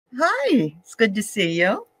Hi, it's good to see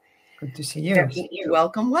you. Good to see you.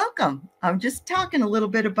 Welcome, welcome. I'm just talking a little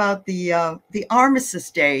bit about the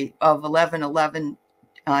Armistice Day of 11/11,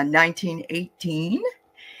 1918,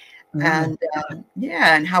 Mm. and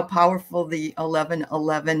yeah, and how powerful the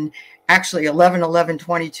 11/11, actually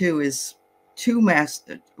 11/11/22 is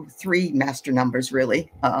three master numbers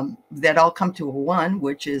really, that all come to a one,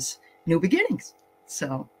 which is new beginnings.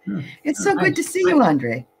 So it's so good Nice. to see you,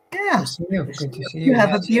 Andre. Good Yeah. to see you. Good to see You you. have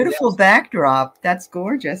a Yes. beautiful backdrop. That's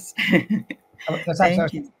gorgeous. That's actually,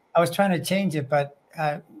 Thank you. I was trying to change it, but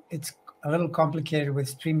it's a little complicated with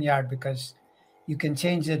StreamYard because you can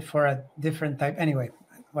change it for a different type. Anyway,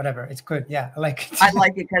 whatever. It's good. Yeah, I like I it.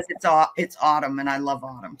 like it because it's autumn and I love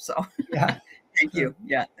autumn. So Yeah. thank Good. you.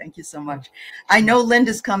 Yeah, thank you so Good. much. I Yeah. know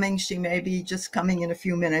Linda's coming. She may be just coming in a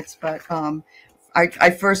few minutes, but I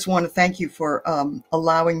first want to thank you for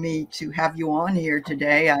allowing me to have you on here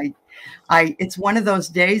today. It's one of those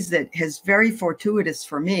days that is very fortuitous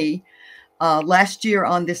for me. Last year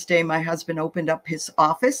on this day, my husband opened up his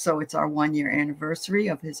office. So it's our 1 year anniversary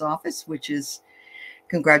of his office, which is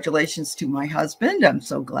congratulations to my husband. I'm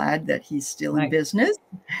so glad that he's still in Nice. business.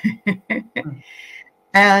 Mm.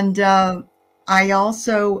 And I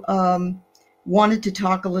also wanted to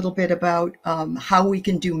talk a little bit about how we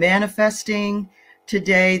can do manifesting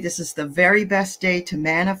today. This is the very best day to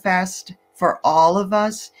manifest for all of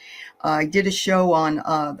us. I did a show on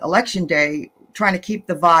election day trying to keep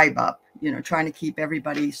the vibe up, trying to keep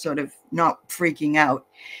everybody sort of not freaking out.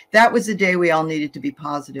 That was a day we all needed to be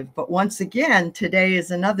positive. But once again, today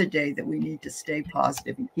is another day that we need to stay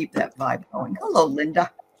positive and keep that vibe going. Hello,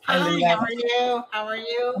 Linda. Hi, Hi, Linda. how are you? How are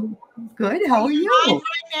you? Good. How are you live you?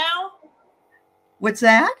 right now? What's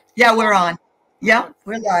that? Yeah, we're Live? on. Yeah, Oh,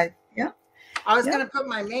 we're live. Yeah, I was yeah. going to put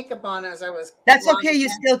my makeup on as I was That's logging okay. You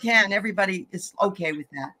in. still can. Everybody is okay with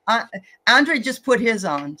that. Andre just put his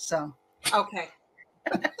on, so. Okay.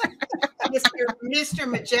 Mr.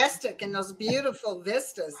 Majestic and those beautiful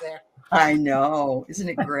vistas there. I know. Isn't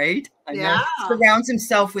it great? I know. Yeah. Surrounds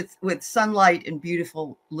himself with sunlight and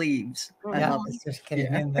beautiful leaves. I Yeah, love it. it's just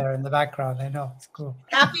getting Yeah. in there in the background. I know. It's cool.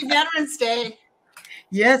 Happy Veterans Day.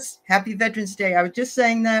 Yes, happy Veterans Day. I was just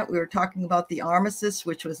saying that. We were talking about the armistice,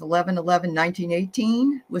 which was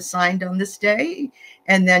 11/11/1918, was signed on this day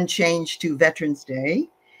and then changed to Veterans Day.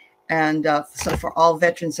 And so for all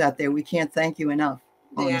veterans out there, we can't thank you enough,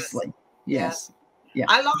 honestly. Yes. Yeah.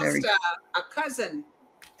 I lost a cousin.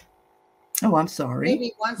 Oh, I'm sorry.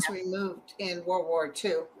 Maybe once removed in World War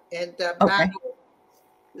II. And Okay.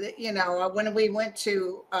 when we went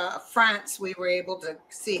to France, we were able to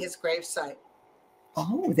see his gravesite.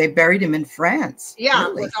 Oh, they buried him in France. Yeah,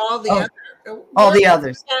 Really? with all the other. All the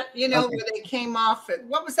others. Okay. Where they came off.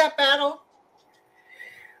 What was that battle?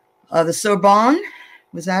 The Sorbonne,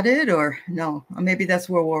 was that it, or no? Maybe that's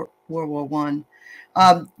World War One.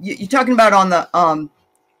 You're talking about on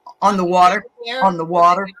the water, air? on the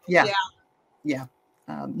water. Yeah.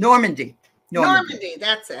 Normandy. Normandy,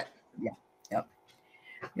 that's it. Yeah. Yep.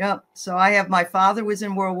 Yep. So I have, my father was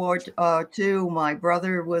in World War II. My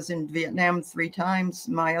brother was in Vietnam 3 times.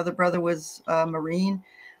 My other brother was a Marine.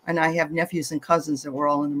 And I have nephews and cousins that were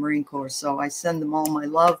all in the Marine Corps. So I send them all my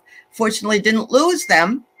love. Fortunately, didn't lose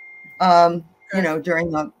them,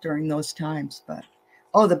 during those times. But,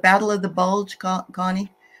 the Battle of the Bulge,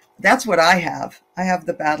 Connie, that's what I have. I have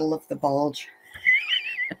the Battle of the Bulge.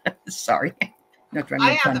 Sorry. Not trying to I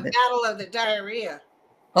make have fun the of it. Battle of the Diarrhea.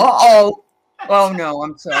 Uh-oh. Oh, no,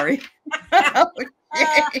 I'm sorry.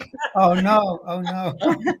 Oh, no. Oh, no.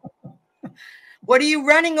 What are you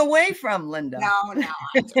running away from, Linda? No.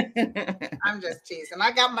 I'm just teasing.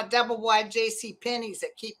 I got my double wide JC Penney's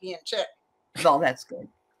that keep me in check. Well, that's good.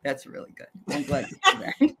 That's really good. I'm glad to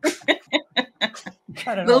hear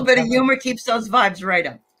that. A little bit of humor keeps those vibes right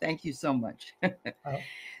up. Thank you so much.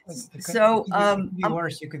 So, it could be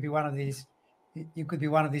worse. You could be one of these. You could be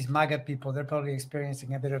one of these MAGA people. They're probably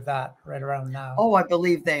experiencing a bit of that right around now. Oh, I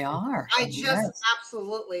believe they are. I just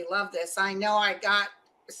absolutely love this. I know I got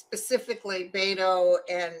specifically Beto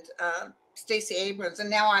and Stacey Abrams, and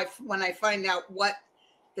now when I find out what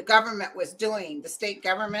the government was doing, the state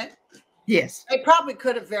government, yes, they probably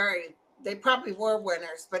could have varied. They probably were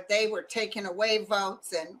winners, but they were taking away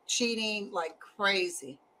votes and cheating like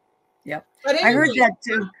crazy. Yep. But anyway, I heard that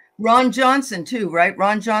too. Ron Johnson too, right?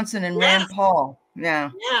 Ron Johnson and Rand Paul.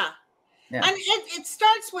 Yeah. And it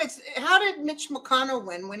starts with, how did Mitch McConnell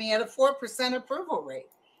win when he had a 4% approval rate?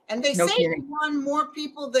 And they say he won more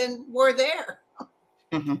people than were there.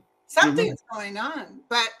 Something's going on.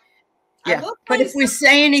 But yeah. But if we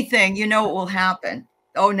say anything, it will happen.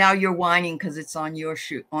 Oh, now you're whining because it's on your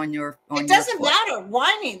shoe, on your. It doesn't matter.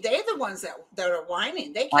 Whining. They're the ones that are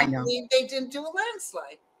whining. They can't believe they didn't do a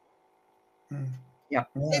landslide. Yeah.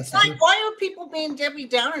 It's like, why are people being Debbie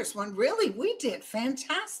Downers when really we did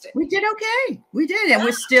fantastic? We did okay. We did. And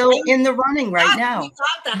we're still in the running right now. We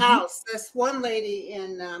got the House. This one lady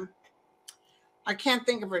in, I can't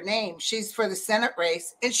think of her name. She's for the Senate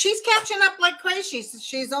race. And she's catching up like crazy.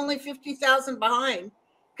 She's only 50,000 behind.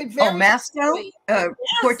 Masto?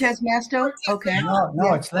 Cortez Masto? Okay.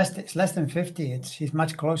 No, it's less than 50. She's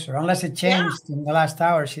much closer. Unless it changed in the last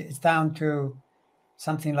hour. It's down to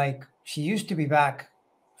something like, she used to be back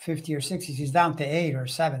 50 or 60. She's down to 8 or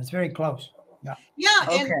 7. It's very close. Yeah,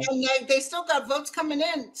 and they still got votes coming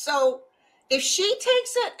in. So if she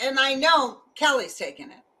takes it, and I know Kelly's taking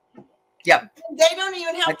it. Yep. They don't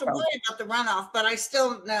even have to worry about the runoff, but I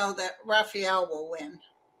still know that Raphael will win.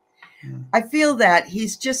 I feel that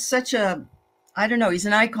he's just such a, I don't know, he's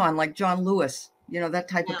an icon like John Lewis, that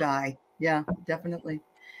type of guy. Yeah, definitely.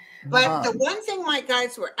 But the one thing my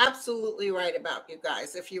guys were absolutely right about, you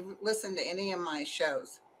guys, if you listen to any of my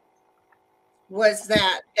shows, was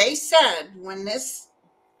that they said when this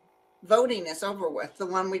voting is over with, the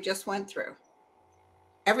one we just went through,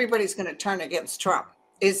 everybody's going to turn against Trump.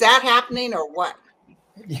 Is that happening or what?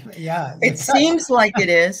 Yeah. It seems like it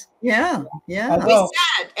is. Yeah. Yeah. We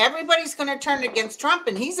said everybody's going to turn against Trump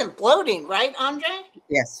and he's imploding, right, Andre?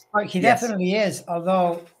 Yes. He definitely is.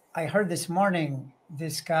 Although I heard this morning,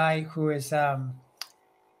 this guy who is, can't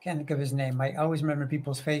think of his name. I always remember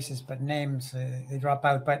people's faces, but names, they drop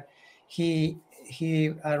out. But he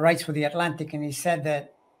writes for The Atlantic, and he said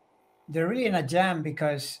that they're really in a jam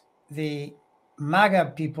because the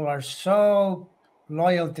MAGA people are so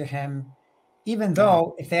loyal to him, even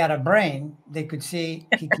though if they had a brain, they could see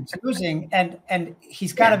he keeps losing. And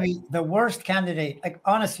he's got to be the worst candidate. Like,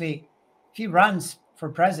 honestly, if he runs for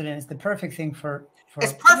president, it's the perfect thing for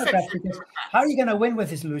it's perfect. How are you going to win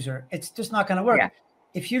with this loser? It's just not going to work. Yeah.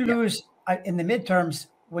 If you lose in the midterms,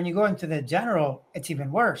 when you go into the general, it's even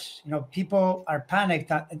worse. People are panicked.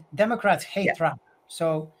 Democrats hate Trump.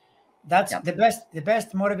 So that's the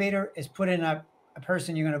best motivator is put in a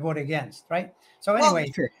person you're going to vote against, right? So anyway,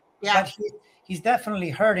 but he's definitely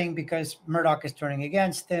hurting because Murdoch is turning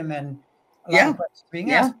against him and a lot of questions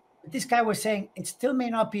being asked. But this guy was saying it still may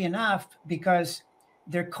not be enough because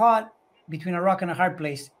they're caught between a rock and a hard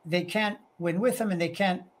place. They can't win with him and they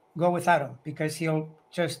can't go without him because he'll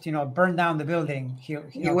just, burn down the building. He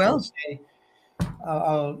will say,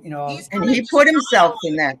 and he put himself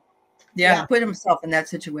in that. Yeah, put himself in that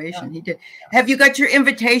situation. He did. Have you got your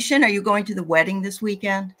invitation? Are you going to the wedding this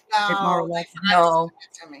weekend? No.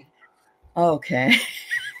 Okay.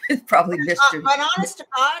 It's probably Mr. But honest to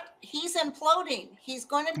God, he's imploding. He's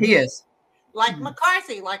going to be. He is. Like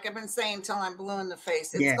McCarthy, like I've been saying till I'm blue in the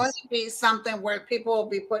face. It's going to be something where people will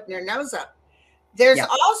be putting their nose up. There's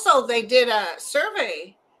also, they did a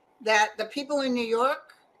survey that the people in New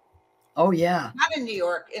York. Oh, yeah. Not in New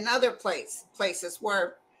York, in other places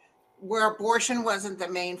where abortion wasn't the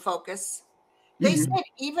main focus. They said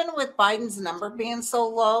even with Biden's number being so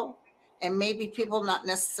low and maybe people not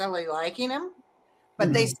necessarily liking him,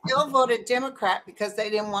 but they still voted Democrat because they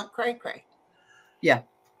didn't want cray-cray. Yeah.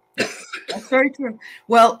 That's very true.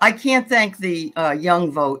 Well, I can't thank the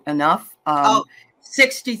young vote enough.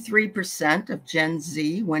 63% of Gen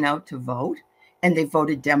Z went out to vote, and they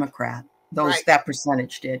voted Democrat. That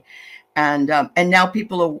percentage did, and now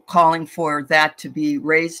people are calling for that to be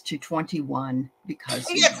raised to 21 because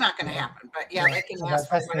it's not going to happen. But they can ask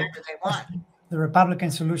for whatever they want. The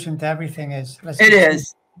Republican solution to everything is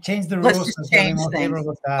change the rules. Let's just change things.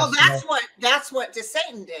 Well, that's what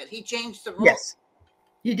DeSatan did. He changed the rules. Yes.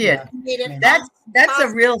 You did. That's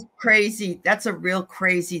a real crazy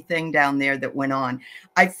thing down there that went on.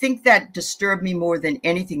 I think that disturbed me more than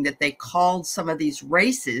anything, that they called some of these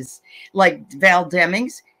races like Val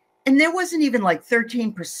Demings, and there wasn't even like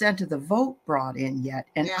 13% of the vote brought in yet.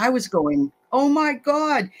 And I was going, oh my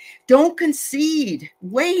God, don't concede,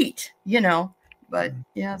 wait, but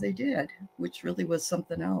they did, which really was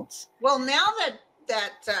something else. Well, now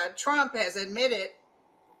that Trump has admitted,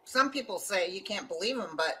 some people say you can't believe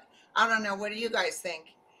him, but I don't know. What do you guys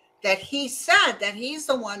think? That he said that he's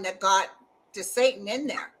the one that got DeSatan in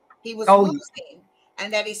there. He was losing,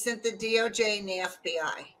 and that he sent the DOJ and the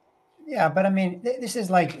FBI. Yeah, but I mean, this is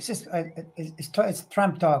like it's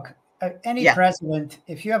Trump talk. Any president,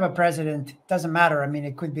 if you have a president, it doesn't matter. I mean,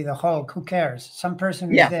 it could be the Hulk. Who cares? Some person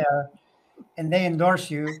who's there, and they endorse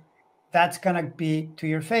you. That's gonna be to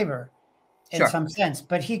your favor. In some sense,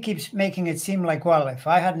 but he keeps making it seem like, well, if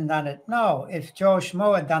I hadn't done it, no, if Joe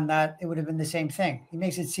Schmo had done that, it would have been the same thing. He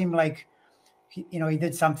makes it seem like he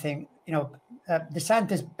did something.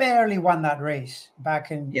 DeSantis barely won that race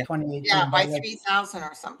back in 2018. Yeah, by 3,000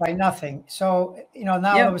 or something. By nothing. So,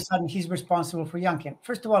 now all of a sudden he's responsible for Youngkin.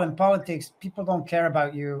 First of all, in politics, people don't care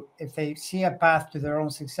about you. If they see a path to their own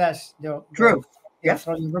success, they'll throw you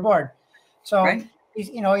overboard. So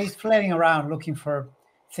he's flailing around looking for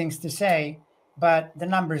things to say, but the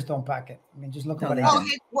numbers don't back it. I mean, just look at what he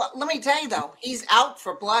did. Well, let me tell you though, he's out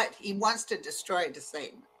for blood. He wants to destroy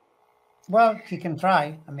Satan. Well, he can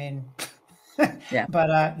try. I mean,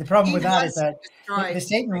 but the problem with that is that the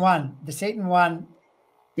Satan won. The Satan won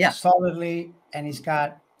solidly, and he's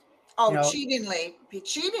got cheatingly.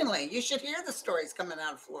 You should hear the stories coming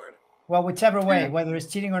out of Florida. Well, whichever way, whether it's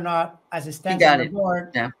cheating or not, as it stands on the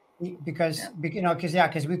board, because we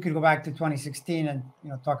could go back to 2016 and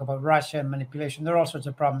talk about Russia and manipulation. There are all sorts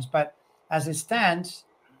of problems, but as it stands,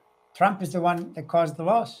 Trump is the one that caused the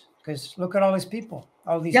loss. Because look at all these people,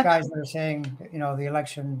 all these guys that are saying, the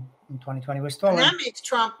election in 2020 was stolen. And that makes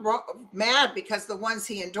Trump mad because the ones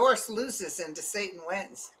he endorsed loses and Satan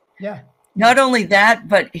wins. Yeah. Not only that,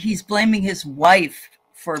 but he's blaming his wife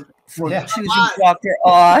for choosing Dr.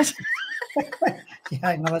 Oz. Yeah,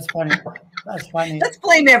 I know, that's funny. That's funny. Let's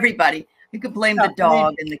blame everybody. You could blame the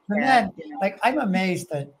dog and the cat. Like, I'm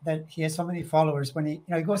amazed that he has so many followers when he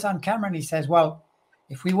goes on camera and he says, well,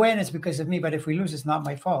 if we win, it's because of me, but if we lose, it's not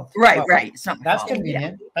my fault. Right. That's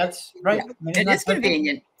convenient. That's right. I mean, it is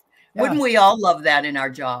convenient. Yeah. Wouldn't we all love that in our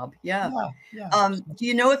job? Yeah. Do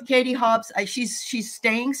you know if Katie Hobbs? She's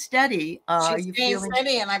staying steady. She's staying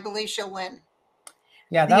steady, and I believe she'll win.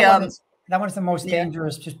 Yeah, that one's the most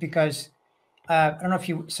dangerous, just because I don't know if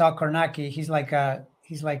you saw Kornacki. He's like a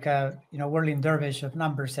whirling dervish of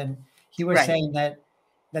numbers, and he was saying that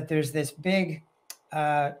there's this big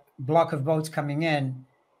block of votes coming in,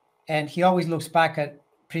 and he always looks back at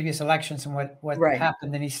previous elections and what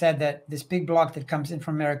happened, and he said that this big block that comes in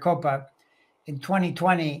from Maricopa in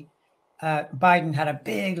 2020, Biden had a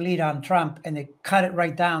big lead on Trump, and they cut it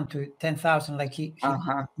right down to 10,000, like he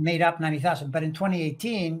made up 90,000. But in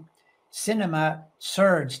 2018, Sinema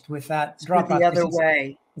surged with that drop the other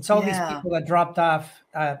way. It's all these people that dropped off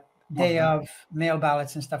day of mail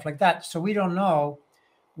ballots and stuff like that. So we don't know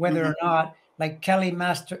whether or not, like Kelly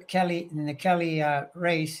in the Kelly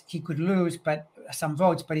race, he could lose some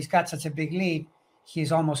votes, but he's got such a big lead,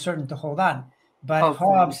 he's almost certain to hold on. But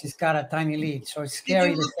Hobbs has got a tiny lead, so it's scary.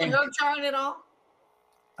 Did you look at her chart at all?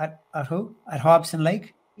 At who? At Hobbs and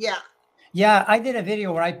Lake? Yeah, I did a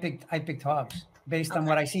video where I picked Hobbs based on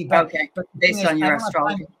what I see. But based on your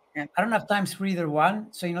astrology. I don't have times for either one.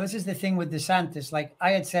 So this is the thing with DeSantis. Like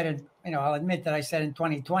I had said, I'll admit that I said in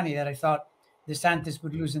 2020 that I thought DeSantis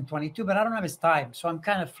would lose in 22, but I don't have his time. So I'm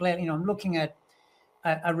kind of flailing. I'm looking at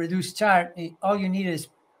a reduced chart. All you need is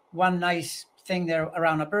one nice thing there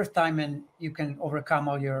around a birth time, and you can overcome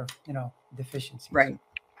all your, deficiencies. Right.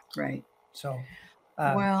 So,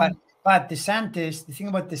 but DeSantis, the thing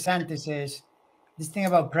about DeSantis is this thing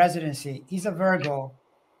about presidency. He's a Virgo,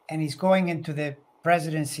 and he's going into the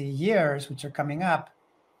presidency years, which are coming up,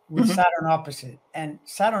 with Saturn opposite. And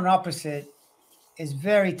Saturn opposite is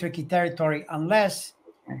very tricky territory unless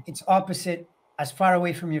it's opposite as far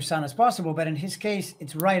away from your sun as possible. But in his case,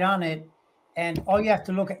 it's right on it. And all you have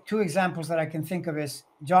to look at, two examples that I can think of is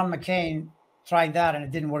John McCain tried that and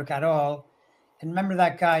it didn't work at all. And remember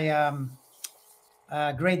that guy,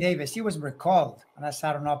 Gray Davis, he was recalled on that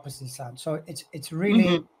Saturn opposite sun. So it's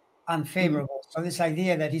really unfavorable. So this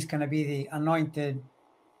idea that he's going to be the anointed,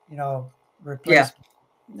 replacement.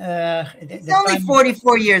 He's only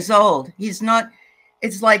 44 years old. He's not.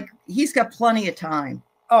 It's like he's got plenty of time.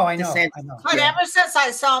 Oh, I know. But ever since I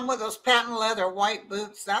saw him with those patent leather white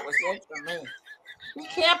boots, that was it for me. He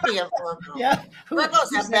can't be a Virgo. Yeah,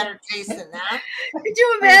 Virgos have better taste than that. Could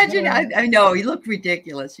you imagine? I know he looked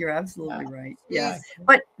ridiculous. You're absolutely right. Yeah,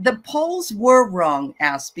 but the polls were wrong.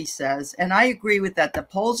 Aspie says, and I agree with that. The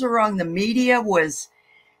polls are wrong. The media was.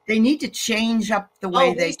 They need to change up the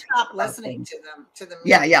way they stop listening to them. To the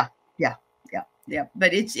media. Yeah.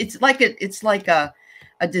 But it's like a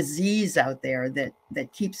disease out there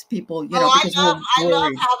that keeps people, because I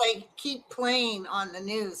love how they keep playing on the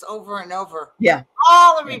news over and over. Yeah.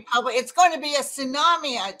 All the Republic. It's going to be a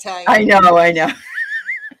tsunami, I tell you. I know.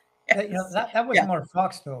 That was more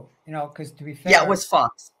Fox though, because to be fair. Yeah, it was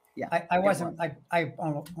Fox. Yeah. I wasn't, I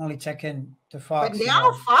only check in to Fox. But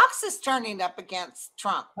now Fox is turning up against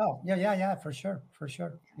Trump. Oh, yeah, for sure.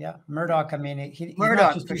 Yeah. Murdoch, I mean,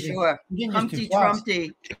 Murdoch, for sure. Humpty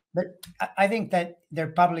Trumpty. But I think that they're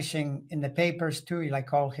publishing in the papers too,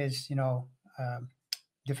 like all his,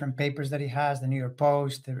 different papers that he has, the New York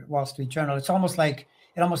Post, the Wall Street Journal. It almost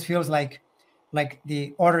feels like like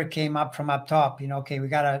the order came up from up top, okay, we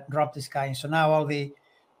got to drop this guy. And so now all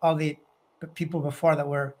the people before that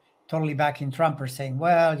were totally backing Trump are saying,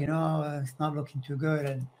 well, it's not looking too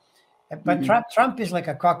good. But Trump is like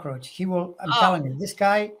a cockroach. He will, I'm telling you, this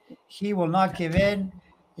guy, he will not give in,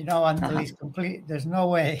 until he's complete. There's no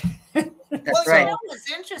way. That's right.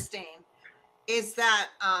 What's interesting is that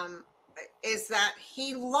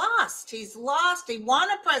he lost. He's lost. He won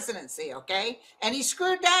a presidency, okay? And he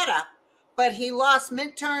screwed that up. But he lost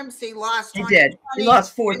midterms. He lost. He did. He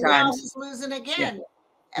lost 4 times. Now he's losing again.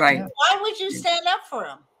 Yeah. Right. Why would you stand up for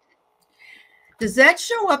him? Does that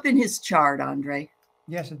show up in his chart, Andre?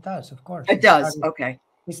 Yes, it does. Of course. It does. Okay.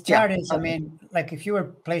 His chart is, I mean, like if you were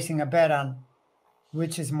placing a bet on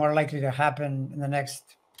which is more likely to happen in the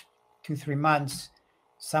next 2-3 months,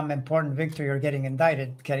 some important victory or getting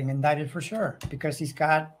indicted for sure, because he's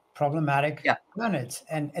got problematic planets,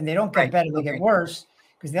 and they don't get better, they get worse.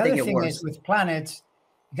 Because the other thing is with planets,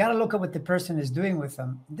 you got to look at what the person is doing with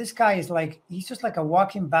them. This guy is he's just like a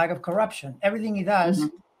walking bag of corruption. Everything he does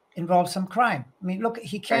involves some crime. I mean, look,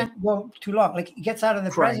 he can't go too long. Like he gets out of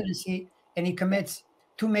the presidency and he commits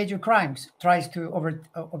 2 major crimes, tries to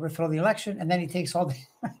overthrow the election, and then he takes all the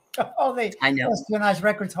espionage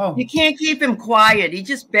records home. You can't keep him quiet. He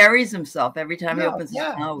just buries himself every time he opens his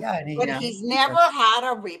mouth. But he's never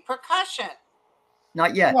had a repercussion.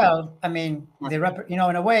 Not yet. Well, I mean,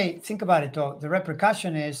 in a way, think about it though. The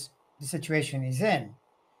repercussion is the situation he's in.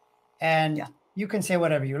 And you can say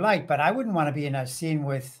whatever you like, but I wouldn't want to be in a scene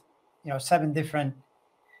with, 7 different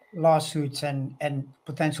lawsuits and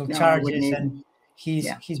potential charges, and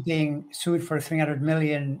he's being sued for $300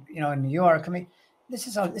 million, in New York. I mean, this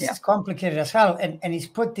is complicated as hell. And he's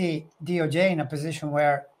put the DOJ in a position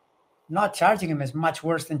where not charging him is much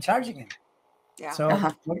worse than charging him. Yeah. So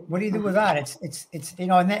what do you do with that? It's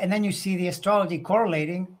and then you see the astrology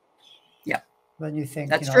correlating. Yeah. Then you think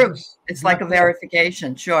that's true. It's like a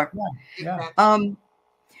verification. Sure. Yeah.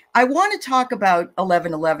 I want to talk about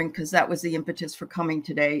 11/11 because that was the impetus for coming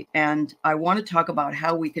today, and I want to talk about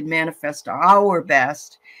how we can manifest our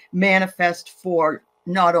best, manifest for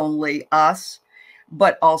not only us,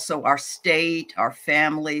 but also our state, our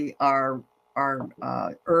family, our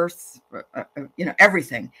earth,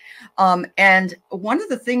 everything. And one of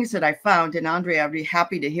the things that I found, and Andre, I'd be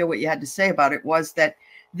happy to hear what you had to say about it, was that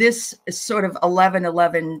this sort of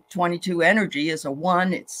 11/11/22 energy is a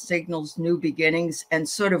 1. It signals new beginnings and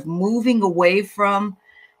sort of moving away from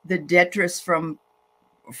the detritus from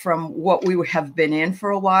what we have been in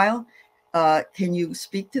for a while. Can you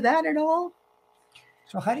speak to that at all?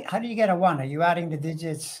 So how do you get a 1? Are you adding the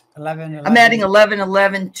digits 11? I'm adding 11,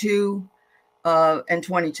 11, 2, and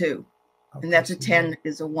 22. Okay, and that's a 10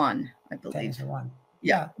 is a 1, I believe. 10 is a 1.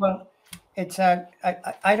 Yeah. Well, it's I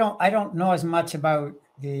don't know as much about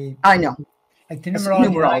the. I know. Like the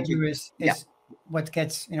numerology is what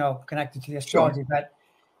gets connected to the astrology,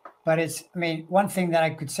 but it's, I mean, one thing that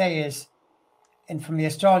I could say is, and from the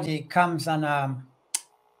astrology, it comes on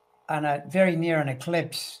a very near an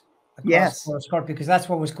eclipse. Scorpio, because that's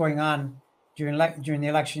what was going on during the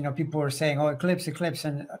election. People were saying, "Oh, eclipse,"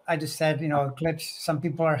 and I just said, eclipse. Some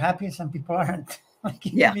people are happy, some people aren't.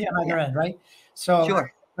 Be on either end, right? So,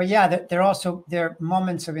 but there are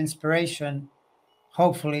moments of inspiration.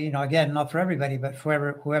 Hopefully, again, not for everybody, but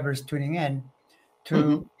for whoever's tuning in,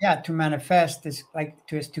 to manifest this,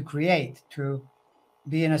 to create, to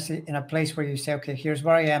be in a place where you say, okay, here's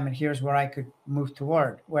where I am, and here's where I could move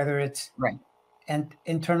toward, whether it's and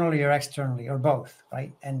internally or externally or both,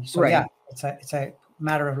 right? And so it's a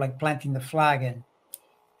matter of planting the flag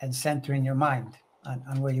and centering your mind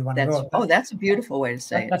on where you want to go. Oh, that's a beautiful way to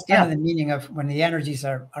say it. That's kind of the meaning of when the energies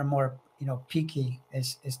are more peaky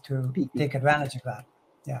is to take advantage of that.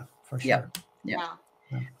 Yeah, for sure. Yeah.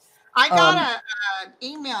 I got an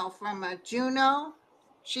email from Juno.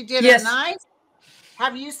 She did a nice.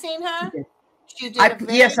 Have you seen her?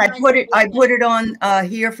 Yes, I put it on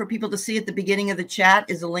here for people to see at the beginning of the chat.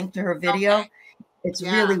 Is a link to her video. Okay. It's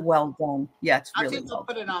really well done. Yeah, it's really well done. I'll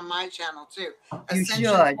put it on my channel too. You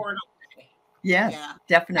should. Yes,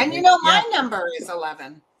 definitely. And my number is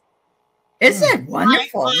 11. Is it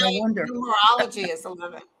wonderful? No wonder. Numerology is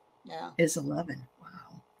 11. Yeah. Is 11.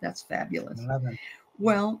 Wow, that's fabulous. 11.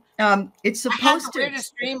 Well, it's supposed to. I had the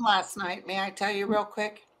weirdest dream last night. May I tell you real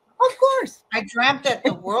quick? Of course. I dreamt that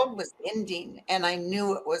the world was ending, and I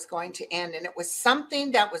knew it was going to end, and it was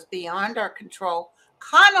something that was beyond our control.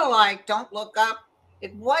 Kind of like Don't Look Up.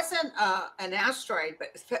 It wasn't an asteroid, but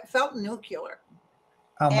it felt nuclear.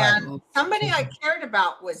 And somebody I cared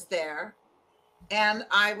about was there. And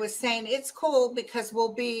I was saying, it's cool because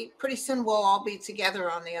pretty soon we'll all be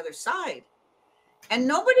together on the other side. and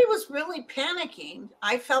nobody was really panicking.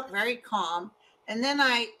 I felt very calm. And then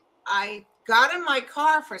I got in my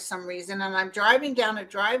car for some reason, and I'm driving down a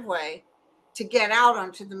driveway to get out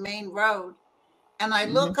onto the main road. And I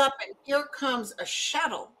look up, and here comes a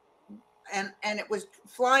shuttle. And it was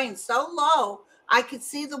flying so low, I could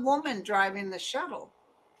see the woman driving the shuttle.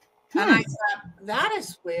 And I thought, that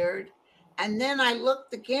is weird. And then I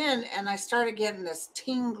looked again, and I started getting this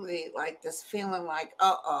tingly, like this feeling like,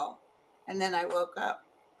 uh-oh. And then I woke up,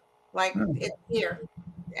 like it's here.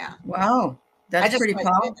 Yeah. Wow. That's pretty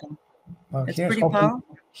powerful. Well, That's pretty powerful.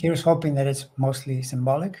 Here's hoping that it's mostly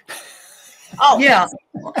symbolic. Oh, yeah.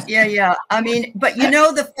 Yeah. I mean, but you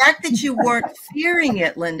know, the fact that you weren't fearing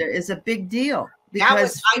it, Linda, is a big deal.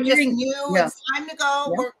 Because I just knew it's time to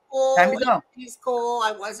go. We're cool. Time to go. He's cool.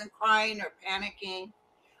 I wasn't crying or panicking.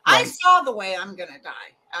 Right. I saw the way I'm going to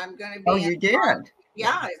die. I'm going to be. Oh, you did?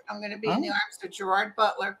 Yeah, I'm going to be in the arms of Gerard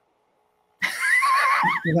Butler.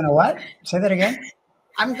 You're going to what? Say that again.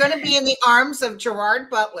 I'm going to be in the arms of Gerard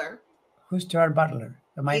Butler. Who's Gerard Butler?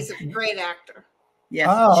 He's a great actor. Yes,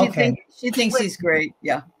 oh, she thinks he's great.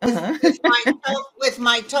 Yeah. With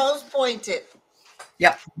my toes pointed.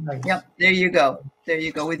 Yep. Nice. Yep. There you go. There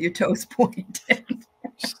you go with your toes pointed.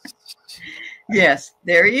 Yes,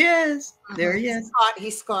 there he is. There he is.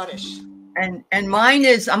 He's Scottish. And mine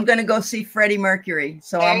is, I'm going to go see Freddie Mercury.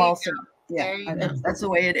 So there I'm also, that's the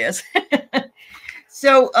way it is.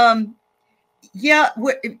 So, yeah,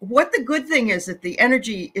 what the good thing is that the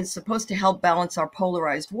energy is supposed to help balance our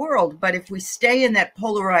polarized world. But if we stay in that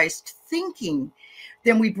polarized thinking,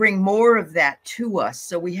 then we bring more of that to us.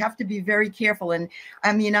 So we have to be very careful. And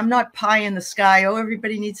I mean, I'm not pie in the sky. Oh,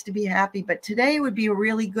 everybody needs to be happy. But today would be a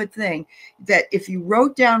really good thing that if you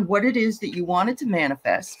wrote down what it is that you wanted to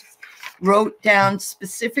manifest, wrote down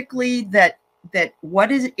specifically that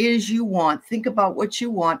what it is you want, think about what you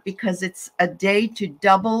want, because it's a day to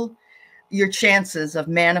double your chances of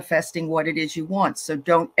manifesting what it is you want. So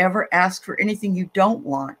don't ever ask for anything you don't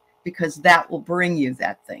want, because that will bring you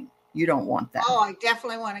that thing. You don't want that. Oh, I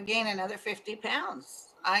definitely want to gain another 50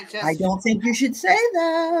 pounds. I don't think you should say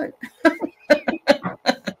that.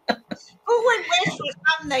 Who would wish for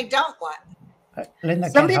something they don't want? Linda,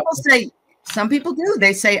 some people do.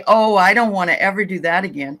 They say, oh, I don't want to ever do that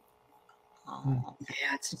again. Oh.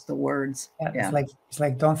 Yeah, it's just the words. Yeah. It's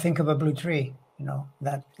like don't think of a blue tree, you know,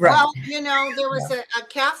 that. Right. Well, you know, there was a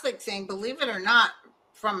Catholic thing, believe it or not,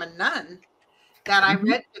 from a nun that I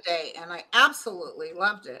read today, and I absolutely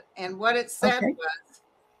loved it. And what it said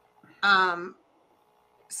was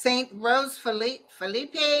Saint Rose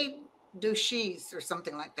Felipe Duchesse or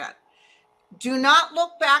something like that. Do not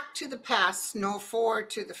look back to the past nor forward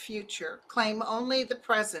to the future. Claim only the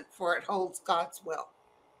present, for it holds God's will.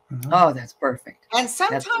 Oh, that's perfect. And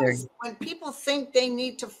sometimes when people think they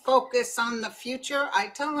need to focus on the future, I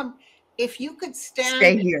tell them, if you could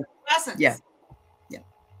stay here in the present. Yeah.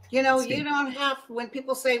 You know, you don't have, when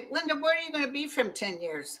people say, Linda, where are you going to be from 10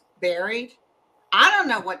 years? Buried? I don't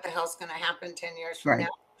know what the hell's going to happen 10 years from now.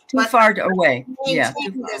 Too far away. Yeah.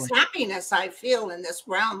 This happiness I feel in this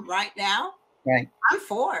realm right now. Right. I'm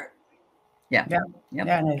for it. Yeah.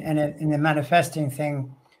 And in the manifesting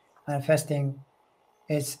thing,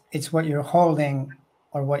 it's what you're holding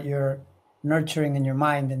or what you're nurturing in your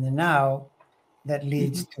mind in the now that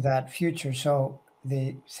leads to that future. So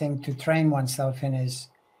the thing to train oneself in is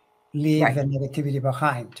leave the negativity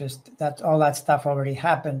behind. Just that all that stuff already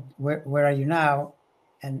happened. Where are you now?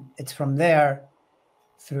 And it's from there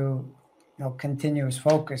through continuous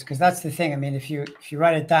focus. Because that's the thing. I mean, if you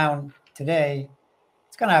write it down today,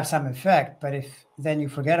 it's gonna have some effect. But if then you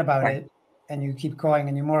forget about it and you keep going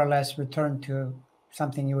and you more or less return to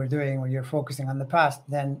something you were doing where you're focusing on the past,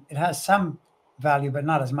 then it has some value, but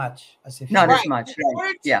not as much as if not as much.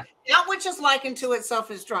 Right. Yeah. That which is likened to itself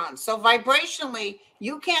is drawn. So vibrationally,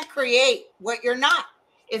 you can't create what you're not.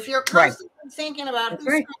 If you're constantly thinking about who's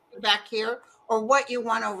coming back here or what you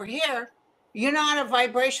want over here, you're not a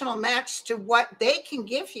vibrational match to what they can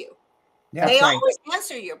give you. Yeah, they always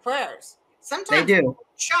answer your prayers. Sometimes they do.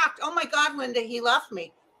 Shocked. Oh my God, Linda, he left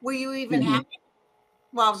me. Were you even happy?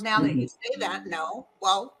 Well, now that you say that, no.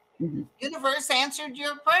 Well, universe answered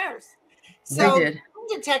your prayers. So they did.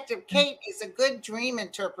 Detective Kate is a good dream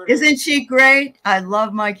interpreter. Isn't she great? I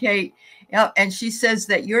love my Kate. Yeah, and she says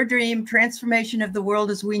that your dream, transformation of the world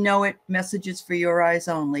as we know it, messages for your eyes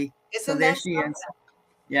only. Isn't so there she is.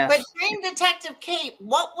 Yeah. But Dream Detective Kate,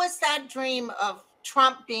 what was that dream of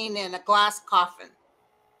Trump being in a glass coffin?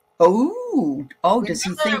 Oh, does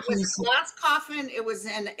he think it was a glass coffin? It was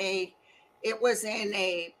in a,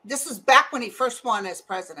 this was back when he first won as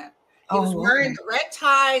president. He was wearing okay. the red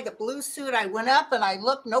tie, the blue suit. I went up and I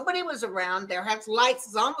looked. Nobody was around. There had lights.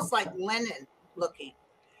 It's almost like Lenin looking.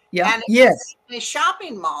 Yeah. And it Yes. was in a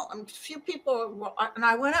shopping mall. And a few people, and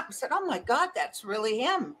I went up and said, "Oh my God, that's really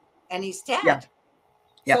him." And he's dead. Yeah.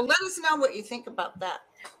 Yeah. So let us know what you think about that.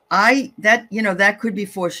 That could be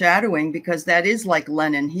foreshadowing, because that is like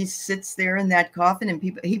Lenin. He sits there in that coffin,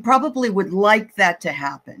 and he probably would like that to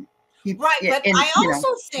happen. Right, but I also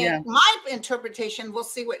think my interpretation, we'll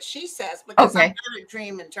see what she says, because I'm not a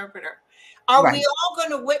dream interpreter. Are we all going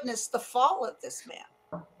to witness the fall of this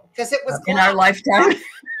man? Because it was in our lifetime.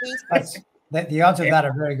 The odds of that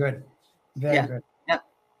are very good. Very good.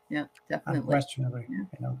 Yeah, definitely. Unquestionably.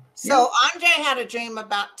 So Andre had a dream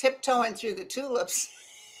about tiptoeing through the tulips.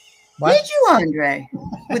 What? Did you, Andre?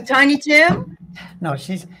 With Tiny Tim? No,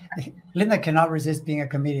 Linda cannot resist being a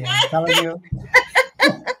comedian. I'm telling you.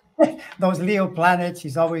 Those Leo planets,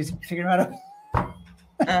 she's always figuring out.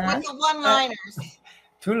 With the one-liners.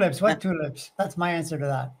 Tulips, what tulips? That's my answer to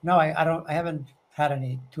that. No, I haven't had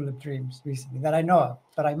any tulip dreams recently that I know of,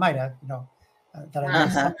 but I might have, that I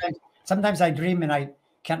know. Sometimes I dream and I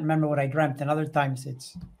can't remember what I dreamt, and other times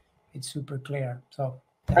it's super clear. So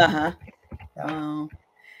and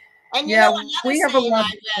we have a lot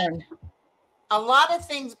of fun. A lot of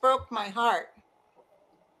things broke my heart.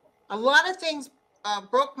 A lot of things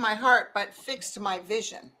broke my heart, but fixed my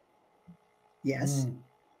vision. Yes.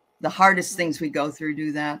 The hardest things we go through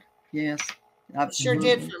do that. Yes. Absolutely.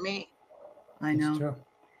 It sure did for me. I know. That's true.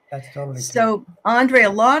 That's totally true. So, Andre,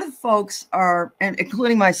 a lot of folks are, and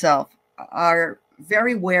including myself, are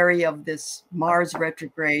very wary of this Mars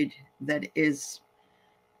retrograde that is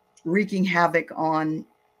wreaking havoc on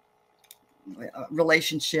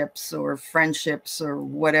relationships or friendships or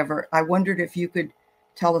whatever. I wondered if you could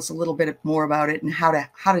tell us a little bit more about it and how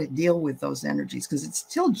to deal with those energies, because it's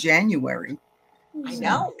still January. I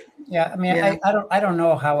know. Yeah, I mean, I don't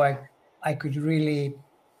know how I could really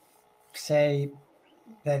say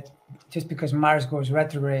that just because Mars goes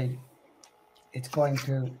retrograde, it's going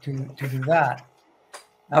to do that.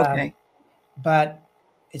 Okay. But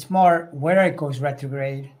it's more where it goes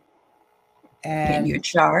retrograde. And in your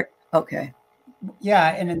chart. Okay. Yeah,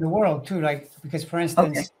 and in the world too, like, because for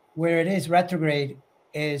instance, where it is retrograde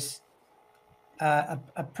is a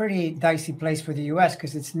pretty dicey place for the US,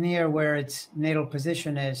 because it's near where its natal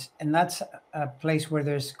position is, and that's a place where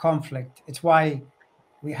there's conflict. It's why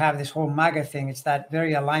we have this whole MAGA thing. It's that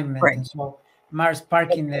very alignment. Right. And so Mars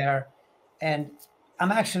parking there, and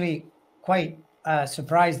I'm actually quite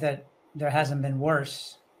surprised that there hasn't been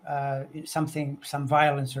worse, some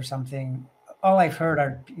violence or something. All I've heard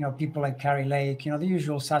are, people like Carrie Lake, the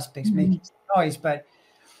usual suspects making noise, but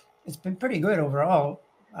it's been pretty good overall.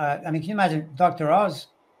 I mean, can you imagine Dr. Oz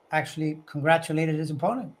actually congratulated his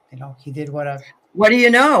opponent? He did what do you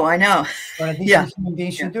know? I know. What a decent human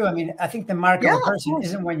being should do. I mean, I think the mark of a person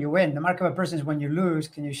isn't when you win. The mark of a person is when you lose.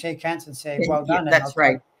 Can you shake hands and say, well done? That's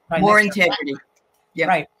right. More integrity. Yeah.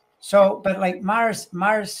 Right. So, but like Mars,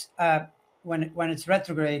 when it's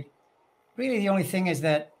retrograde, really the only thing is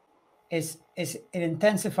that it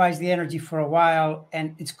intensifies the energy for a while,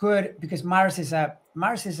 and it's good because Mars is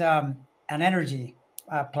an energy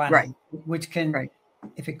planet, right? Which can,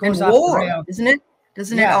 if it goes off war, the rails, isn't it?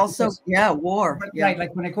 Doesn't it also? War. Right,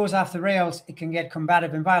 like when it goes off the rails, it can get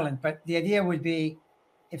combative and violent. But the idea would be,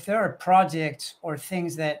 if there are projects or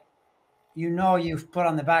things that you've put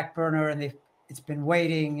on the back burner and it's been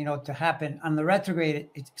waiting, to happen on the retrograde,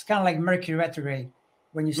 it's kind of like Mercury retrograde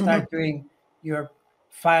when you start doing your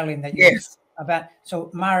filing that you about. So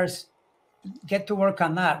Mars, get to work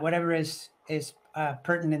on that, whatever is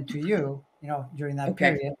pertinent to you, during that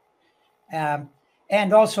period.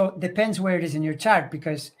 And also depends where it is in your chart,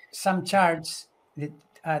 because some charts,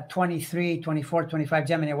 23, 24, 25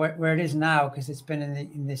 Gemini, where it is now, because it's been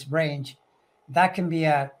in this range, that can be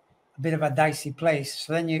a bit of a dicey place.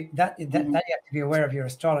 So then you have to be aware of your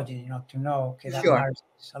astrology, to know, that Mars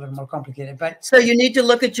is a little more complicated. But so you need to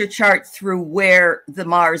look at your chart through where the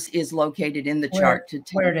Mars is located in the chart.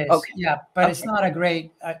 Where it is. Yeah, but it's not a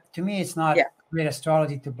great, to me, it's not great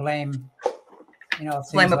astrology to blame,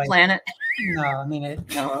 blame a planet. No, I mean it.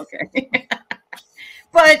 No, okay.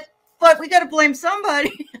 but we got to blame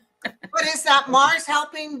somebody. But is that Mars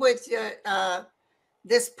helping with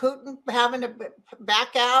this Putin having to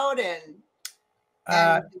back out and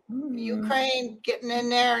Ukraine getting in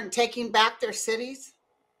there and taking back their cities?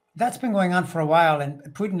 That's been going on for a while, and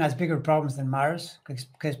Putin has bigger problems than Mars,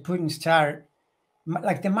 because Putin's chart,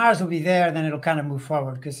 like the Mars will be there, then it'll kind of move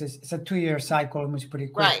forward, because it's a 2-year cycle, it moves pretty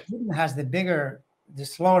quick. Right. Putin has the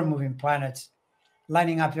slower moving planets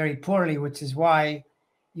lining up very poorly, which is why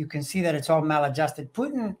you can see that it's all maladjusted.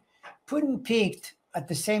 Putin Putin peaked at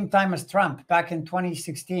the same time as Trump back in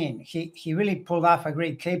 2016. He really pulled off a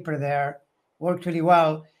great caper there, worked really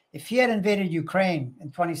well. If he had invaded Ukraine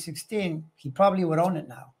in 2016, he probably would own it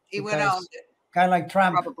now. He would own it. A guy like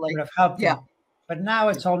Trump Probably. would have helped Yeah. him. But now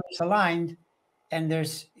it's all misaligned, and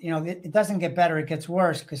there's, it doesn't get better, it gets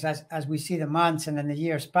worse, because as we see the months and then the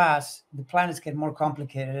years pass, the planets get more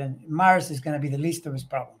complicated, and Mars is going to be the least of his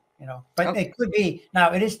problem, But it could be,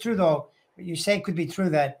 now it is true though, what you say could be true,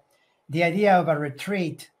 that the idea of a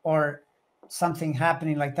retreat or something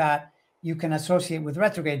happening like that, you can associate with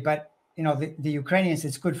retrograde, but the Ukrainians,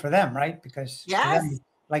 it's good for them, right? Because yes, them,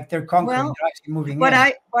 like they're conquering, they're actually moving but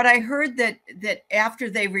in. I heard that after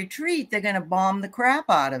they retreat, they're going to bomb the crap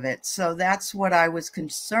out of it. So that's what I was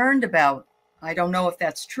concerned about. I don't know if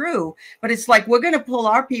that's true, but it's like, we're going to pull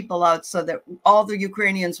our people out so that all the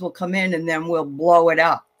Ukrainians will come in and then we'll blow it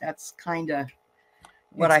up. That's kind of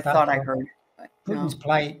what I thought I heard. Putin's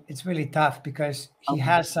plight, it's really tough, because he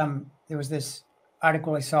has there was this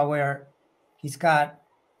article I saw where he's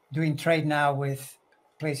doing trade now with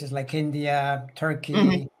places like India,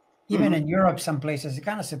 Turkey, even in Europe, some places. It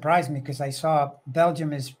kind of surprised me, because I saw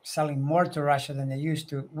Belgium is selling more to Russia than they used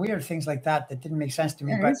to. Weird things like that didn't make sense to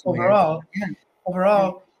me. But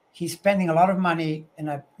overall, he's spending a lot of money in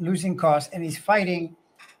a losing cause, and he's fighting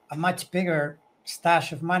a much bigger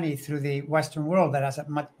stash of money through the Western world that has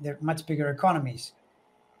they're much bigger economies.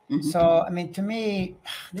 So, I mean, to me,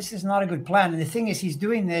 this is not a good plan. And the thing is, he's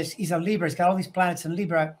doing this. He's a Libra. He's got all these planets in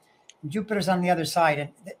Libra. Jupiter's on the other side. And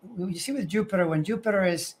you see with Jupiter, when Jupiter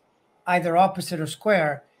is either opposite or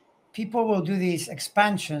square, people will do these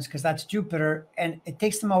expansions because that's Jupiter. And it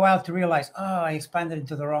takes them a while to realize, oh, I expanded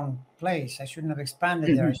into the wrong place. I shouldn't have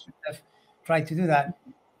expanded there. I should have tried to do that.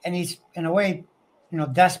 And he's, in a way,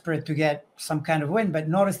 desperate to get some kind of win, but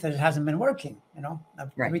notice that it hasn't been working.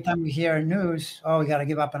 Every time we hear news, oh, we got to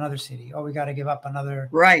give up another city. Oh, we got to give up another.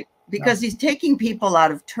 Right. Because he's taking people out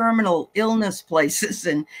of terminal illness places,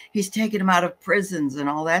 and he's taking them out of prisons and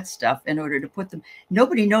all that stuff in order to put them.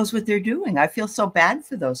 Nobody knows what they're doing. I feel so bad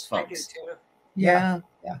for those folks. I do too. Yeah.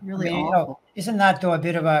 Really awful. Isn't that though a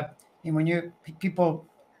bit of when people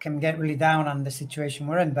can get really down on the situation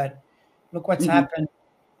we're in, but look what's happened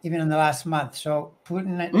even in the last month. So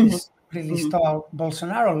Putin is completely stalled.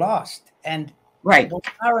 Bolsonaro lost, and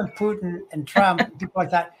Bolsonaro and Putin and Trump and people like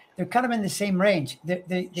that, they're kind of in the same range.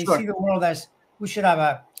 They see the world as, we should have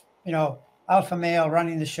a alpha male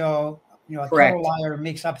running the show, a total liar who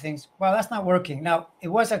makes up things. Well, that's not working. Now, it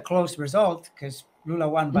was a close result because Lula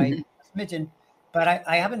won by a smidgen, but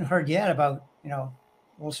I haven't heard yet about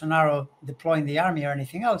Bolsonaro deploying the army or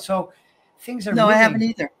anything else. So things are I haven't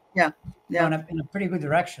either. Yeah. In a pretty good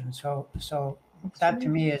direction. So that to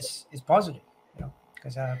me is positive,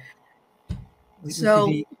 because we could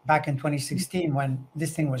be back in 2016 when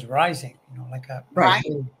this thing was rising, like a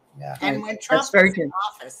yeah. And when Trump was in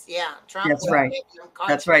office, Trump.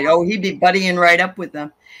 That's right. Oh, he'd be buddying right up with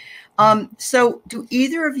them. So do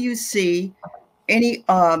either of you see any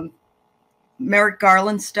Merrick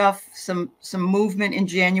Garland stuff? Some movement in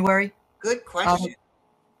January? Good question.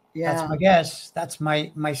 That's my guess. That's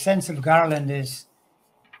my sense of Garland is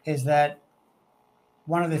that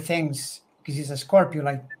one of the things, because he's a Scorpio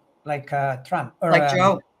like Trump or like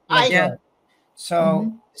Joe.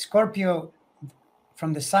 So Scorpio,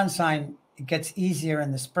 from the sun sign, it gets easier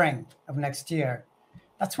in the spring of next year.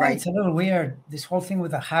 That's why it's a little weird, this whole thing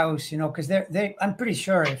with the house, because I'm pretty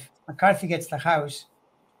sure if McCarthy gets the house,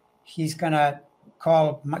 he's gonna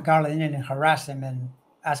call Garland in and harass him and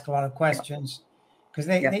ask a lot of questions. Because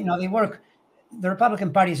they work. The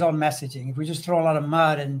Republican Party is all messaging. If we just throw a lot of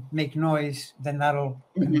mud and make noise, then that'll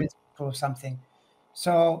convince people of something.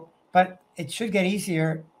 So, but it should get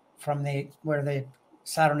easier from where the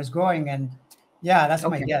Saturn is going, and that's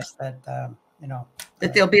my guess that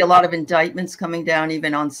that there'll be a lot of indictments coming down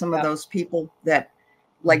even on some of those people that,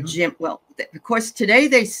 like Jim. Well, of course, today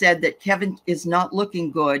they said that Kevin is not looking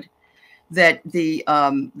good. That the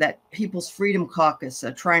that People's Freedom Caucus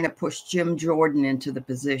are trying to push Jim Jordan into the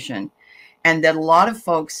position, and that a lot of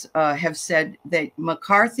folks have said that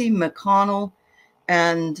McCarthy, McConnell,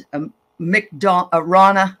 and Romney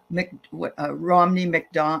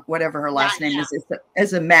McDonald, whatever her last name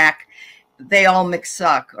is a Mac, they all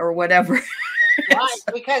McSuck or whatever. Right,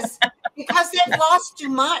 because they've lost too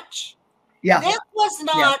much. Yeah, this was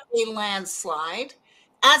not a landslide.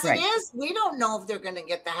 As it is, we don't know if they're going to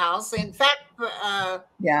get the House. In fact,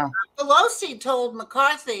 Pelosi told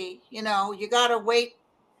McCarthy, you got to wait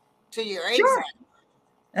till your exit.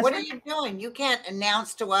 What are you doing? You can't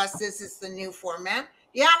announce to us this is the new format.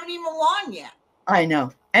 You haven't even won yet. I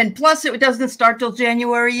know. And plus, it doesn't start till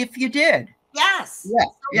January if you did. Yes. Yeah.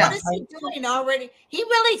 So Yeah. what is he doing already? He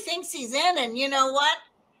really thinks he's in, and you know what?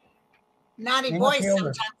 Naughty boys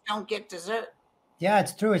sometimes don't get dessert. Yeah,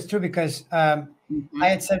 it's true. It's true because I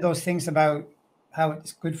had said those things about how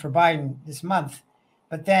it's good for Biden this month,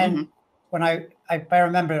 but then when I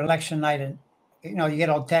remember election night, and you know, you get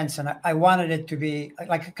all tense, and I wanted it to be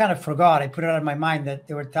like, I kind of forgot. I put it out of my mind that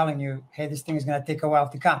they were telling you, hey, this thing is going to take a while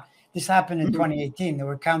to count. This happened in 2018. They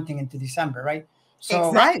were counting into December, right?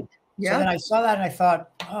 So right. Yeah. So then I saw that and I thought,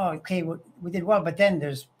 oh, okay, we did well. But then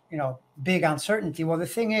there's, you know, big uncertainty. Well, the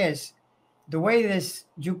thing is, the way this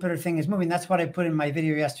Jupiter thing is moving, that's what I put in my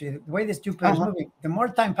video yesterday. The way this Jupiter is moving, the more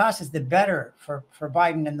time passes, the better for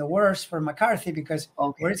Biden, and the worse for McCarthy, because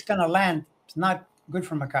where it's going to land, it's not good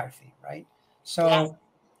for McCarthy, right? So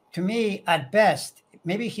to me, at best,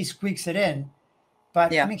 maybe he squeaks it in.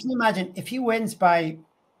 But I mean, can you imagine if he wins by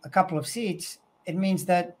a couple of seats, it means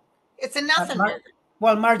that it's a nothing.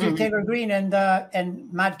 Well, Marjorie Taylor Greene and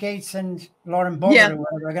Matt Gaetz and Lauren Boebert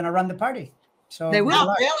are going to run the party. So they will.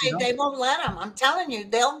 No, really, you know? They won't let them. I'm telling you,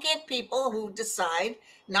 they'll get people who decide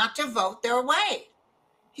not to vote their way.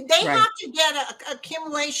 They have to get an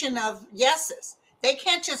accumulation of yeses. They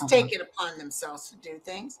can't just take it upon themselves to do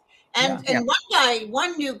things. And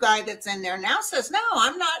one new guy that's in there now says, no,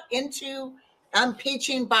 I'm not into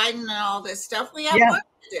impeaching Biden and all this stuff. We have work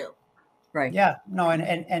to do. Right. Yeah. No.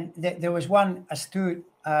 And there was one astute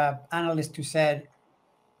analyst who said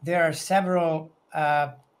there are several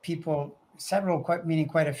people, meaning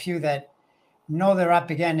quite a few, that know they're up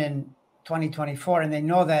again in 2024, and they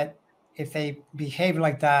know that if they behave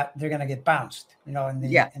like that, they're going to get bounced, you know, in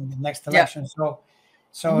the next election.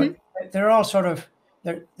 So they're all sort of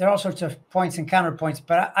there are all sorts of points and counterpoints,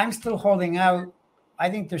 but I'm still holding out. I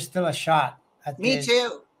think there's still a shot at Me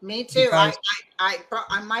too.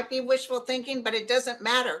 I might be wishful thinking, but it doesn't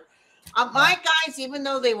matter. My guys, even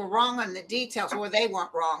though they were wrong on the details, or they weren't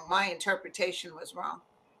wrong, my interpretation was wrong,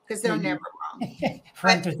 because they're never wrong. For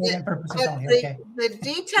entertainment purposes only. The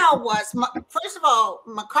detail was, first of all,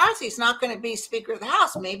 McCarthy's not going to be Speaker of the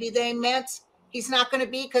House. Maybe they meant he's not going to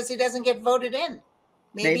be because he doesn't get voted in.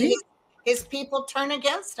 Maybe his people turn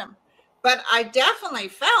against him. But I definitely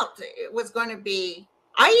felt it was going to be.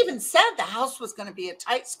 I even said the House was going to be a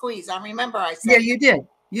tight squeeze. I remember I said, yeah, you did.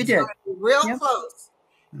 You did. Real close.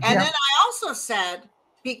 And then I also said,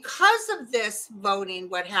 because of this voting,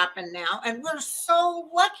 what happened now, and we're so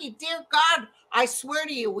lucky, dear God, I swear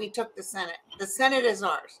to you, we took the Senate. The Senate is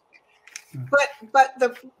ours. But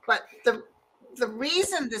the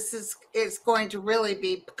reason this is going to really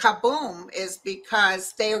be kaboom is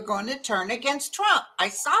because they are going to turn against Trump. I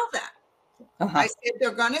saw that. I said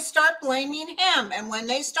they're going to start blaming him. And when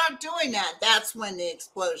they start doing that, that's when the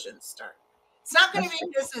explosions start. It's not going to be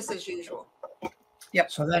business as usual.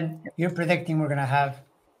 Yep. So then you're predicting we're going to have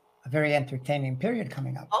a very entertaining period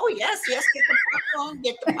coming up. Oh, yes. Get the popcorn.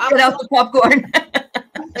 Get out the popcorn.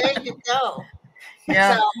 There you go.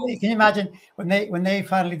 Yeah. So, can you imagine when they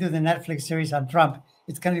finally do the Netflix series on Trump?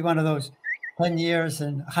 It's going to be one of those 10 years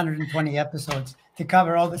and 120 episodes to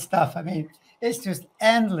cover all this stuff. I mean, it's just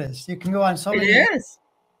endless. You can go on so many.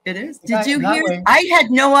 It is. Did you hear? I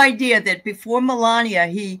had no idea that before Melania,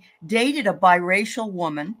 he dated a biracial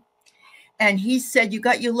woman. And he said, you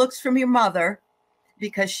got your looks from your mother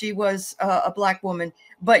because she was a black woman.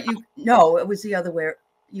 But it was the other way.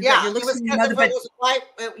 You got your looks from your mother, but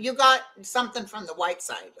you got something from the white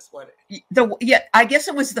side, is what it. I guess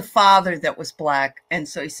it was the father that was black, and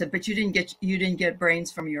so he said, but you didn't get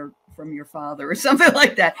brains from your father or something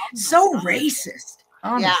like that. So racist,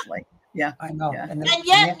 honestly. Yeah, I know. Yeah. And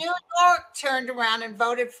yet New York turned around and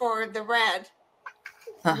voted for the red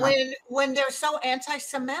when they're so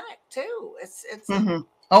anti-Semitic too. It's.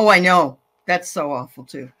 Oh, I know. That's so awful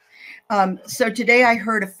too. So today I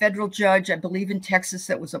heard a federal judge, I believe in Texas,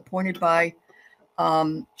 that was appointed by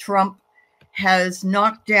Trump, has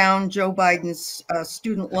knocked down Joe Biden's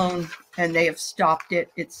student loan, and they have stopped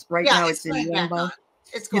it. It's now it's in limbo.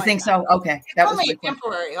 You think so? Okay, that was only a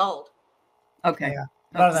temporary hold. Okay. Yeah.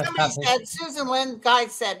 Somebody said, Susan Lynn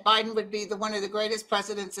Guide said Biden would be one of the greatest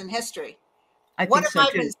presidents in history. What have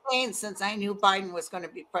I been saying since I knew Biden was going to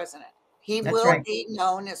be president? He will be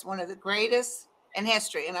known as one of the greatest in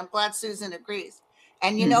history, and I'm glad Susan agrees.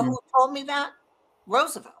 And you know who told me that?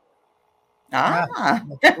 Roosevelt.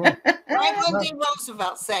 Franklin D.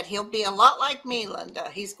 Roosevelt said he'll be a lot like me, Linda.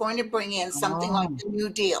 He's going to bring in something like the New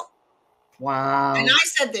Deal. Wow. And I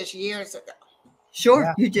said this years ago.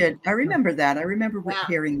 Sure, you did. I remember that. I remember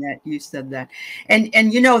hearing that you said that. And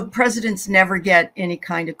presidents never get any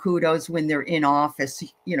kind of kudos when they're in office.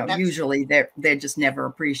 Usually they're just never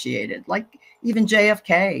appreciated. Like even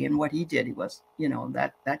JFK and what he did, he was,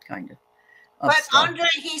 that kind of of But stuff. Andre,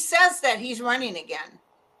 he says that he's running again.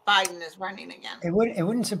 Biden is running again. It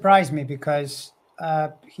wouldn't surprise me because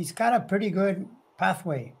he's got a pretty good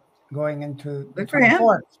pathway going into the Good for him.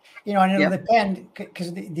 24th. You know, and it'll Yep. depend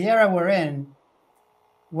because the era we're in,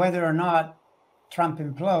 whether or not Trump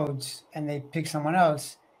implodes and they pick someone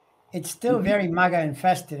else, it's still very MAGA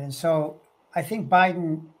infested. And so I think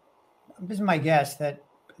Biden, this is my guess, that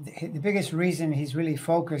the biggest reason he's really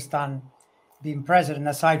focused on being president,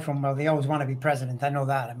 aside from, well, they always want to be president. I know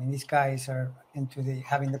that. I mean, these guys are into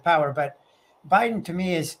having the power. But Biden, to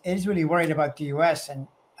me, is really worried about the U.S. And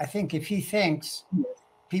I think if he thinks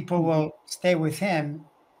people will stay with him,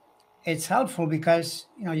 it's helpful because,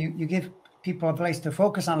 you know, you give people a place to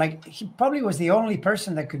focus on. Like, he probably was the only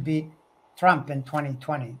person that could beat Trump in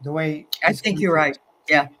 2020, the way I think you're right.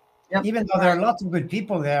 Yeah. Yep. Even though there are lots of good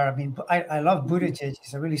people there. I mean, I love Buttigieg.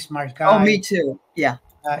 He's a really smart guy. Oh, me too. Yeah.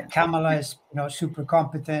 Kamala is, you know, super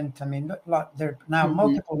competent. I mean, there are now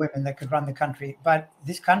multiple women that could run the country. But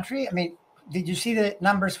this country, I mean, did you see the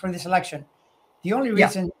numbers for this election? The only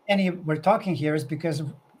reason we're talking here is because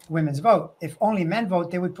of women's vote. If only men vote,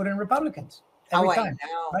 they would put in Republicans every time,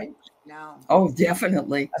 right? No. Oh,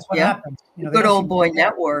 definitely. That's what happens. You know, Good old boy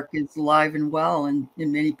network is alive and well in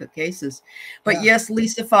many cases. But yes,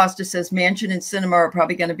 Lisa Foster says Manchin and Sinema are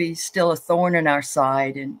probably going to be still a thorn in our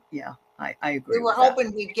side. And I agree. We were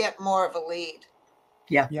hoping we'd get more of a lead.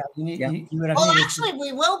 Yeah. You would have actually,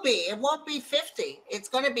 we will be. It won't be 50. It's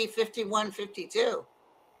going to be 51, 52.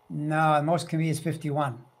 No, the most can be is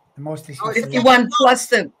 51. The most is 51 plus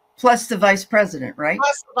the vice president, right?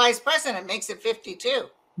 Plus the vice president makes it 52.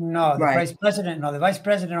 No, the vice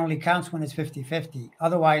president only counts when it's 50-50.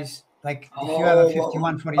 Otherwise, like if you have a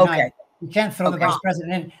 51-49, you can't throw the vice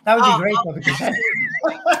president in. That would be great though, because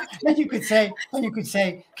then you could say,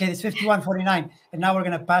 okay, it's 51-49, and now we're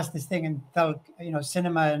going to pass this thing and tell, you know,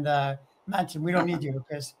 Sinema and Manchin, we don't need you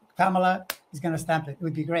because Kamala is going to stamp it. It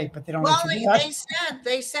would be great, but they don't. Well,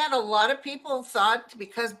 they said a lot of people thought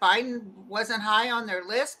because Biden wasn't high on their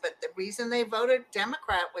list, but the reason they voted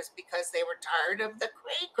Democrat was because they were tired of the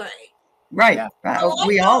cray-cray. Right. Yeah. Right.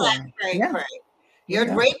 We all are. Cray-cray. Your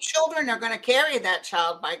great children are going to carry that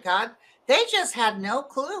child, by God. They just had no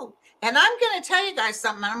clue. And I'm going to tell you guys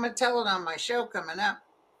something. I'm going to tell it on my show coming up.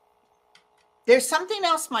 There's something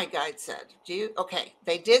else my guide said. Okay.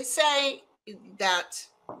 They did say that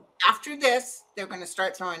after this, they're going to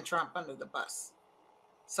start throwing Trump under the bus.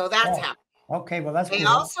 So that's happening. Okay, well, that's They cool.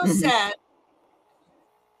 also said,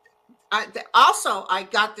 I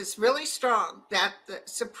got this really strong, that the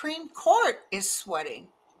Supreme Court is sweating.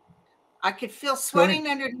 I could feel sweating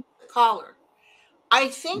underneath the collar. I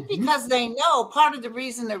think because they know part of the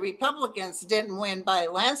reason the Republicans didn't win by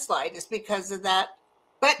a landslide is because of that.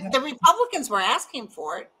 But the Republicans were asking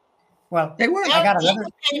for it. Well, they were. I got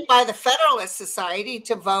paid by the Federalist Society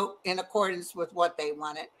to vote in accordance with what they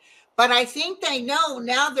wanted. But I think they know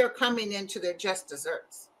now they're coming into their just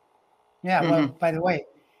desserts. Yeah. Well, by the way,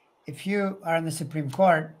 if you are in the Supreme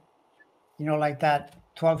Court, you know, like that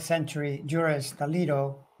 12th century jurist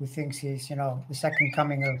Alito, who thinks he's, you know, the second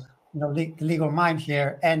coming of, you know, the legal mind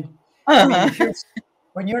here. And I mean,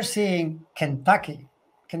 when you're seeing Kentucky,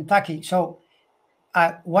 so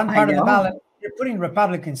one part of the ballot, they're putting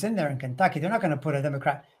Republicans in there in Kentucky. They're not going to put a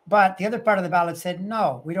Democrat. But the other part of the ballot said,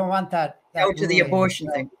 no, we don't want that. Go to the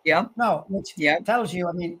abortion thing. Yeah. No, which tells you,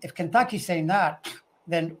 I mean, if Kentucky's saying that,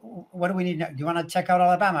 then what do we need now? Do you want to check out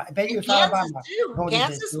Alabama? I bet you if Alabama.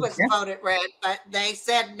 Kansas was voted red, but they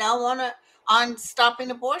said no on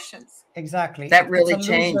stopping abortions. Exactly. That really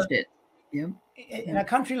changed it. Yeah. In a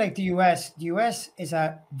country like the U.S., is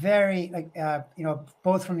a very, like, you know,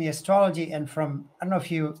 both from the astrology and from, I don't know if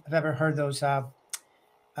you have ever heard those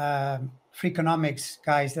Freakonomics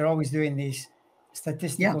guys. They're always doing these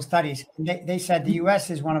statistical studies. And they said the U.S.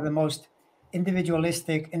 is one of the most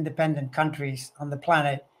individualistic, independent countries on the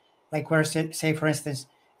planet. Like where, say, for instance,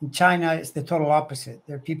 in China, it's the total opposite.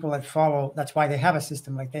 There are people that follow. That's why they have a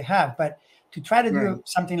system like they have. But to try to do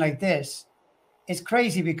something like this, it's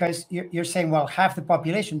crazy because you're saying, well, half the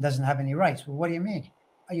population doesn't have any rights. Well, what do you mean?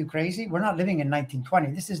 Are you crazy? We're not living in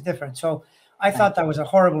 1920. This is different. So I thought that was a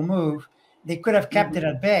horrible move. They could have kept it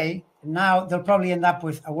at bay. Now they'll probably end up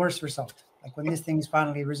with a worse result. Like when this thing is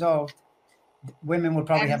finally resolved, women will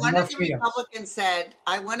probably have more freedom. One of the Republicans said,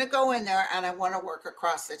 I want to go in there and I want to work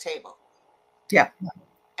across the table. Yeah.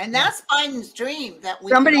 And that's Biden's dream.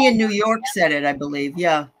 Somebody in New York said it, I believe.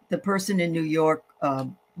 Yeah. The person in New York,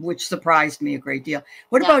 which surprised me a great deal.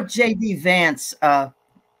 What about J.D. Vance?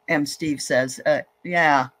 M. Steve says,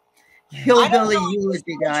 hillbilly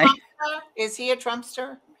eulogy guy. Is he a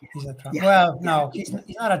Trumpster? He's a Trump. Yeah. Well, no, he's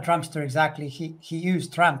not a Trumpster exactly. He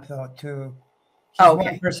used Trump though to She's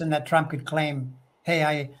Okay. one person that Trump could claim,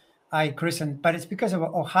 hey, I christened, but it's because of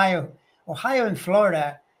Ohio. Ohio and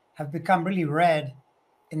Florida have become really red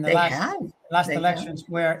in the They last have. elections,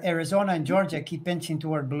 where Arizona and Georgia keep inching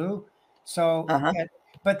toward blue. So,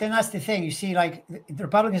 but then that's the thing. You see, like the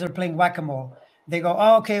Republicans are playing whack-a-mole. They go,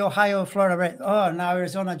 oh, okay, Ohio, Florida, red. Oh, now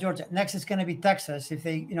Arizona, Georgia. Next is going to be Texas if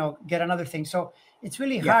they, get another thing. So it's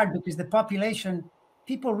really hard because the population,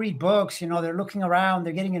 people read books, they're looking around,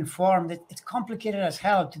 they're getting informed. It's complicated as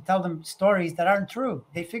hell to tell them stories that aren't true.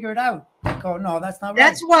 They figure it out. They go, no, that's not right.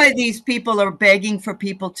 That's why these people are begging for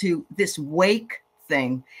people to this wake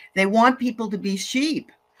thing. They want people to be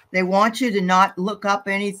sheep. They want you to not look up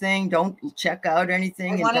anything. Don't check out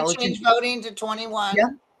anything. They want to change voting to 21.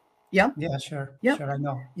 Yeah, sure. Yeah. Sure, I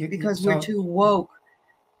know. Because we're too woke.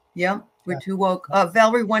 Yeah, we're too woke.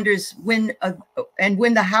 Valerie wonders when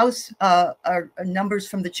the House numbers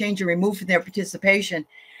from the change are removed from their participation,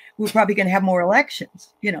 we're probably going to have more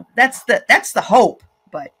elections. That's the hope.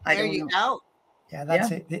 But I don't know. There you go. Yeah,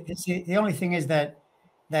 that's it. The only thing is that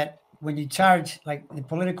when you charge like the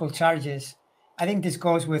political charges, I think this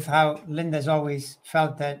goes with how Linda's always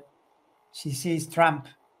felt that she sees Trump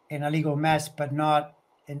in a legal mess, but not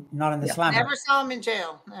in the slammer. Never saw him in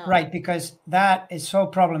jail. No. Right, because that is so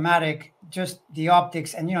problematic, just the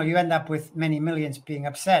optics, and you end up with many millions being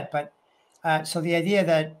upset. But so the idea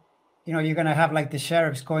that you're going to have like the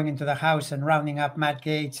sheriffs going into the house and rounding up Matt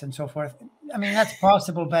Gaetz and so forth. I mean, that's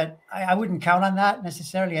possible, but I wouldn't count on that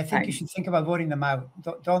necessarily. I think you should think about voting them out.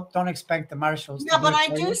 Don't expect the marshals. Yeah, but I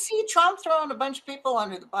do see Trump throwing a bunch of people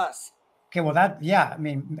under the bus. Okay, well I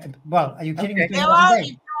mean, are you kidding me? They're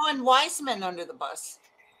already throwing Weissman under the bus.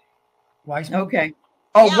 Weissman? Okay.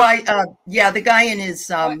 Oh, why? The guy in his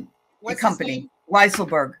company,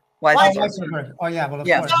 Weisselberg. Weisselberg. Oh, yeah. Well, of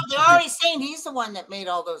course. So they're already saying he's the one that made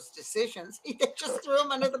all those decisions. They just threw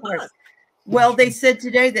him under the bus. Well, they said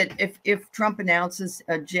today that if Trump announces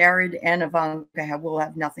Jared and Ivanka will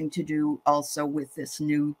have nothing to do also with this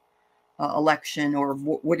new election, or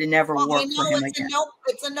would it never work for him again?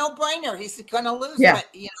 It's a no-brainer. He's going to lose. Yeah. But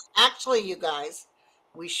actually, you guys,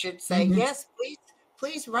 we should say yes,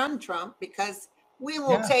 please run, Trump, because we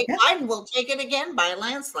will Biden will take it again by a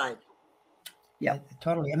landslide. Yeah,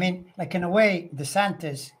 totally. I mean, like in a way,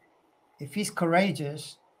 DeSantis, if he's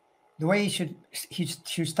courageous, the way he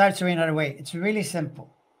should start doing it away. It's really simple.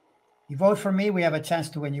 You vote for me, we have a chance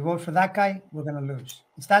to win. You vote for that guy, we're going to lose.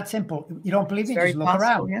 It's that simple. You don't believe me? Just look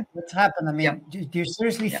around. Yeah. What's happened? I mean, do you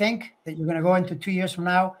seriously think that you're going to go into 2 years from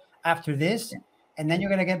now after this, and then you're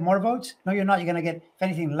going to get more votes? No, you're not. You're going to get, if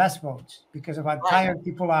anything, less votes because of how tired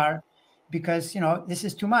people are. Because this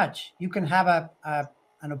is too much. You can have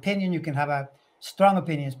an opinion, you can have strong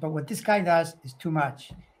opinions, but what this guy does is too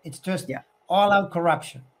much. It's just all-out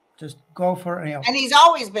corruption. Just go for And he's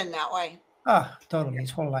always been that way. Oh, totally.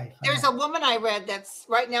 His whole life. There's a woman I read that's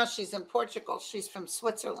right now, she's in Portugal. She's from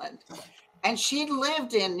Switzerland. And she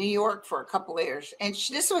lived in New York for a couple of years. And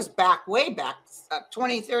this was way back,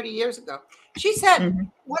 20, 30 years ago. She said,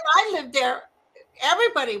 when I lived there,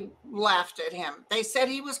 everybody laughed at him. They said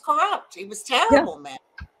he was corrupt. He was terrible, man.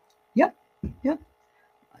 Yep.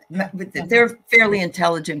 They're fairly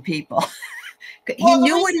intelligent people. He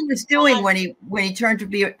knew what he was doing when he turned to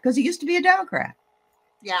be, because he used to be a Democrat.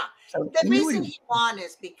 Yeah. So the reason he won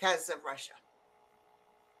is because of Russia.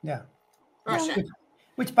 Yeah. Russia.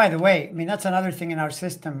 Which, by the way, I mean, that's another thing in our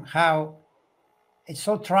system, how it's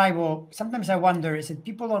so tribal. Sometimes I wonder, is it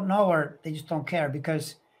people don't know or they just don't care?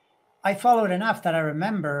 Because I followed enough that I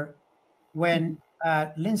remember when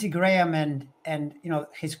Lindsey Graham and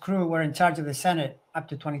his crew were in charge of the Senate up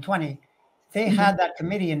to 2020, they had that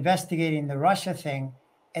committee investigating the Russia thing,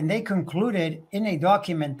 and they concluded in a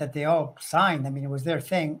document that they all signed, I mean, it was their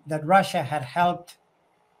thing, that Russia had helped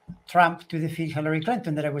Trump to defeat Hillary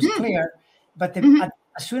Clinton, that it was clear. But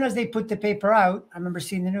as soon as they put the paper out, I remember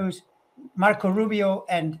seeing the news, Marco Rubio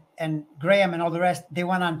and Graham and all the rest, they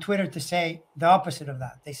went on Twitter to say the opposite of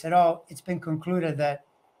that. They said, oh, it's been concluded that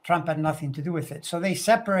Trump had nothing to do with it. So they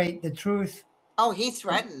separate the truth. Oh, he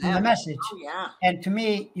threatened them. The message. Oh, yeah. And to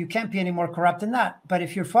me, you can't be any more corrupt than that. But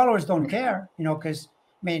if your followers don't care, because,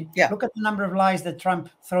 I mean, look at the number of lies that Trump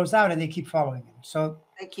throws out and they keep following him. So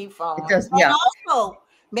they keep following him. And also,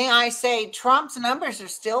 may I say, Trump's numbers are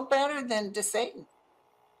still better than DeSantis.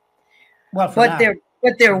 Well,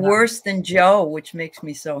 but they're worse than Joe, which makes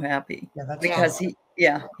me so happy because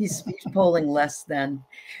he's polling less than.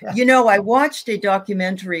 I watched a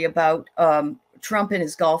documentary about Trump and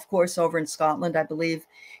his golf course over in Scotland, I believe,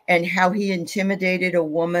 and how he intimidated a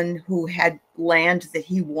woman who had land that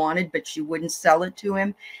he wanted, but she wouldn't sell it to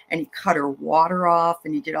him. And he cut her water off,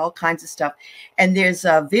 and he did all kinds of stuff. And there's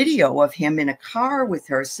a video of him in a car with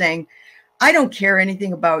her saying, I don't care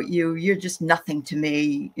anything about you. You're just nothing to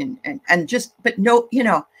me. And just, but no, you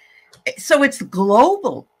know, so it's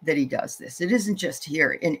global that he does this. It isn't just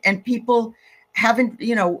here. And people haven't,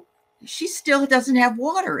 you know, she still doesn't have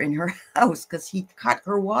water in her house because he cut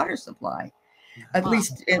her water supply, at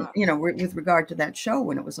least, in, you know, with regard to that show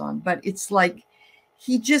when it was on. But it's like,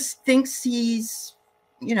 he just thinks he's,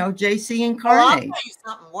 you know, JC incarnate. Well, I'll tell you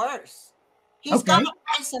something worse. He's got a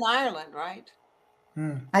place in Ireland, right?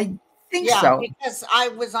 I think so. Because I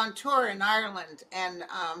was on tour in Ireland, and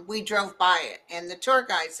we drove by it, and the tour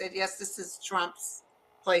guide said, yes, this is Trump's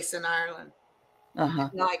place in Ireland.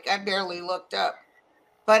 Like, I barely looked up.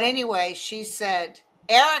 But anyway, she said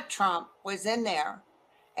Eric Trump was in there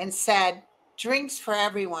and said, drinks for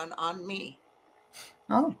everyone on me.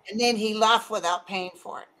 And then he left without paying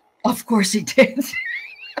for it. Of course he did.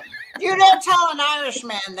 You don't tell an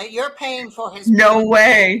Irishman that you're paying for his. No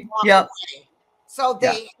way. Yep. So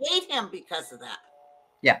they hate him because of that.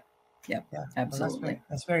 Yeah, absolutely. Well,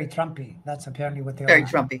 that's very Trumpy. That's apparently what they very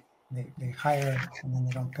Trumpy. They hire and then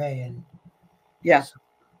they don't pay, and so,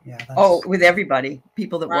 oh, with everybody,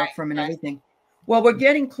 people that work for him and everything. Well, we're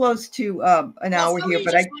getting close to an hour here,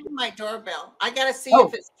 but my doorbell. I gotta see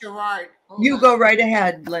if it's Gerard. You go right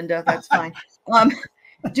ahead, Linda. That's fine.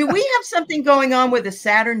 Do we have something going on with a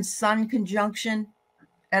Saturn-Sun conjunction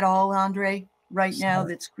at all, Andre, right now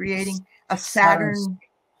that's creating a Saturn?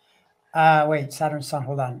 Wait, Saturn Sun.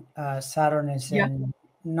 Hold on. Saturn is in.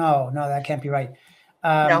 No, that can't be right.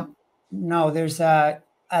 No, there's at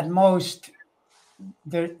most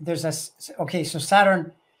there's a. Okay, so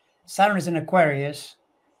Saturn is in Aquarius,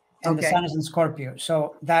 and the Sun is in Scorpio.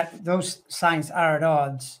 So those signs are at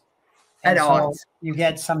odds. So you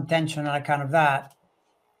get some tension on account of that,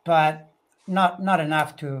 but not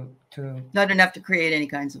enough to create any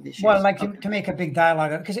kinds of issues. Well, like to make a big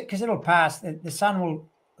dialogue, because it'll pass. The Sun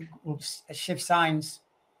will shift signs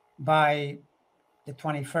by the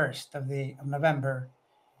 21st of November,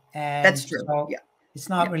 and that's true. So it's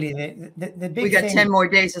not really the big. We got thing. 10 more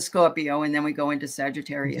days of Scorpio, and then we go into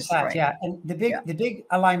Sagittarius. Right. Yeah, and the big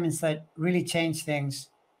alignments that really change things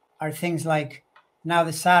are things like now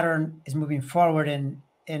the Saturn is moving forward in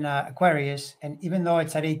Aquarius, and even though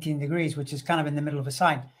it's at 18 degrees, which is kind of in the middle of a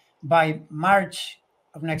sign, by March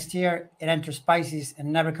of next year, it enters Pisces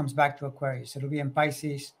and never comes back to Aquarius. It'll be in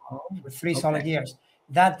Pisces for 3 solid years.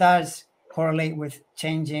 That does correlate with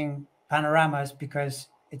changing panoramas because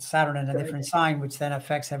it's Saturn in a different sign, which then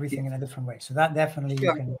affects everything in a different way. So that definitely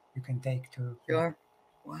you can take to. Wow.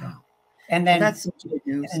 Yeah. And then that's some good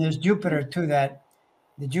news. And there's Jupiter too. That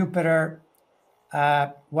the Jupiter,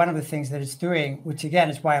 one of the things that it's doing, which again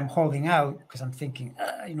is why I'm holding out because I'm thinking,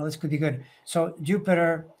 this could be good. So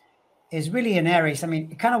Jupiter is really in Aries. I mean,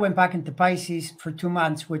 it kind of went back into Pisces for 2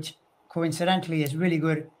 months, which coincidentally is really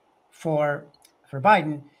good for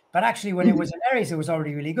Biden. But actually, when it was in Aries, it was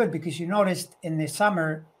already really good because you noticed in the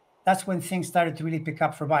summer, that's when things started to really pick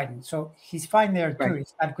up for Biden. So he's fine there too.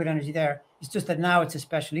 He's got good energy there. It's just that now it's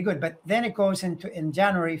especially good. But then it goes in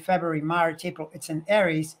January, February, March, April. It's in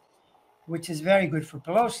Aries, which is very good for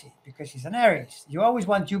Pelosi because she's an Aries. You always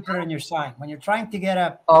want Jupiter in your sign when you're trying to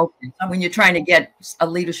get when you're trying to get a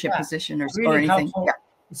leadership position or anything. Helpful.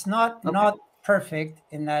 It's not perfect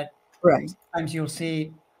in that. Sometimes you'll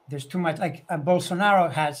see there's too much. Like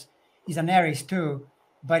Bolsonaro he's an Aries too,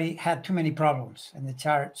 but he had too many problems in the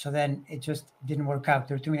chart. So then it just didn't work out.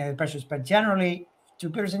 There were too many other pressures. But generally,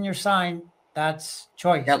 Jupiter's in your sign. That's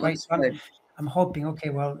choice. That looks good. I'm hoping. Okay,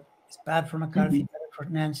 well, it's bad for McCarthy. For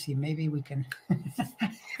Nancy, maybe we can.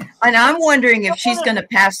 And I'm wondering if she's going to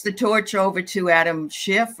pass the torch over to Adam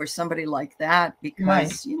Schiff or somebody like that,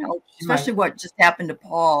 because especially what just happened to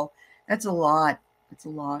Paul. That's a lot. It's a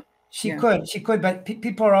lot. She could, but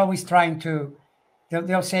people are always trying to.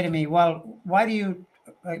 They'll say to me, "Well, why do you?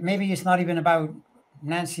 Maybe it's not even about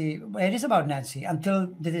Nancy. It is about Nancy until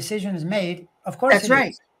the decision is made. Of course, that's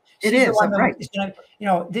right. It is right.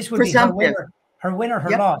 This would be her win or her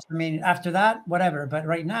loss. I mean, after that, whatever. But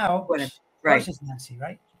right now, of course it's Nancy,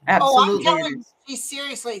 right? Absolutely. I'm telling you, she's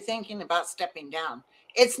seriously thinking about stepping down.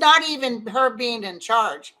 It's not even her being in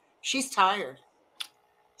charge. She's tired.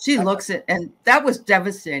 She looks at, and that was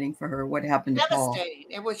devastating for her, what happened to Paul. Devastating.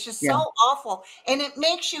 It was just so awful. And it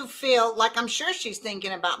makes you feel like, I'm sure she's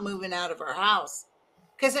thinking about moving out of her house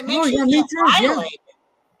because it makes you feel violated.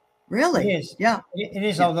 Really? It is. Yeah. It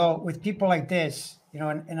is, although with people like this, in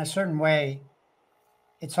a certain way,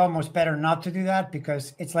 it's almost better not to do that,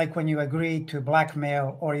 because it's like when you agree to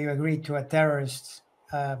blackmail or you agree to a terrorist's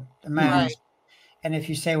demands. Right. And if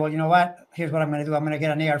you say, well, you know what, here's what I'm going to do. I'm going to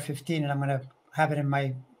get an AR-15 and I'm going to have it in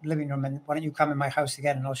my living room. And why don't you come in my house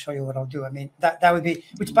again and I'll show you what I'll do. I mean, that would be,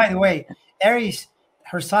 which by the way, Aries,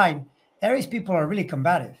 her sign, Aries people are really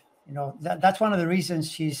combative. You know, that's one of the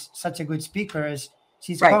reasons she's such a good speaker, is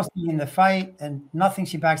she's constantly in the fight and nothing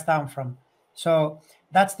she backs down from. So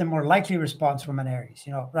that's the more likely response from an Aries,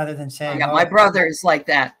 you know, rather than saying, yeah, my brother is like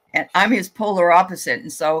that. And I'm his polar opposite.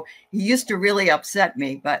 And so he used to really upset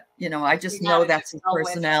me, but you know, I just know that's his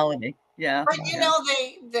personality. Yeah. But you know,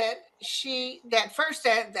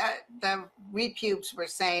 the repubes were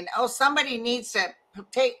saying, oh, somebody needs to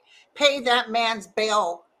pay that man's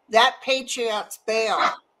bail, that patriot's bail.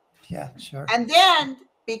 Yeah, sure. And then,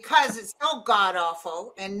 because it's so god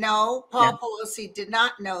awful, and no, Paul Pelosi did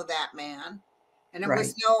not know that man. And it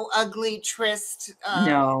was no ugly tryst.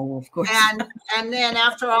 No, of course. And then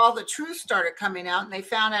after all the truth started coming out, and they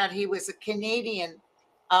found out he was a Canadian.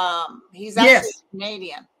 He's actually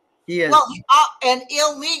Canadian. He is. Well, an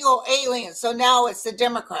illegal alien. So now it's the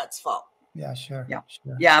Democrats' fault. Yeah, sure. Yeah,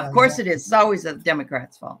 sure. yeah. Of course it is. It's always the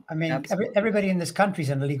Democrats' fault. I mean, everybody in this country is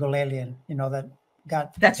an illegal alien. You know that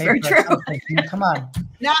got. That's very true. Come on.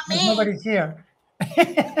 Not me. Nobody's here.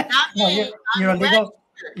 Not me. You're illegal.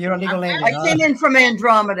 You're a legal alien. I came in from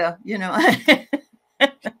Andromeda, you know.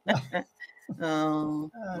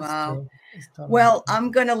 Oh, wow. Well,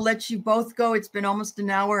 I'm going to let you both go. It's been almost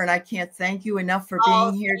an hour, and I can't thank you enough for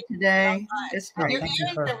being here today. Your earrings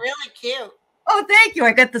are really cute. Oh, thank you.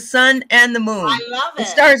 I got the sun and the moon. I love it. The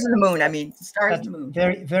stars and the moon. I mean, the stars and the moon.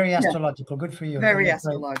 Very, very astrological. Good for you. Very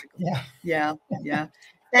astrological. Yeah. Yeah. Yeah.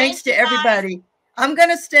 Thanks to everybody. I'm going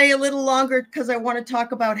to stay a little longer because I want to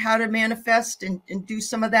talk about how to manifest and do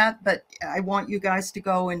some of that. But I want you guys to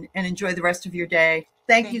go and enjoy the rest of your day.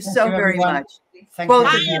 Thank you so very much.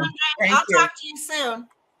 Both of you. I'll talk to you soon.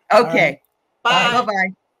 Okay. Bye.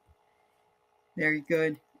 Bye-bye. Very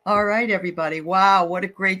good. All right, everybody. Wow, what a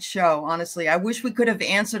great show. Honestly, I wish we could have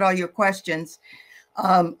answered all your questions.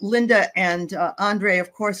 Linda and Andre,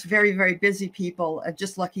 of course, very, very busy people.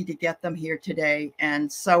 Just lucky to get them here today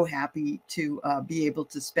and so happy to be able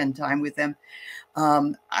to spend time with them.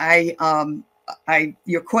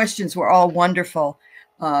 Your questions were all wonderful.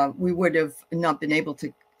 We would have not been able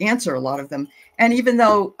to answer a lot of them. And even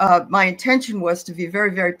though my intention was to be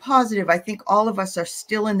very, very positive, I think all of us are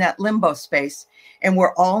still in that limbo space, and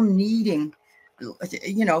we're all needing,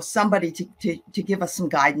 you know, somebody to give us some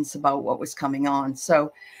guidance about what was coming on.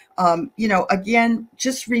 So, you know, again,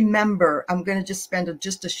 just remember, I'm going to just spend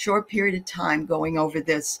just a short period of time going over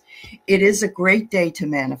this. It is a great day to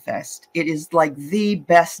manifest. It is like the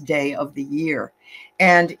best day of the year,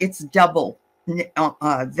 and it's double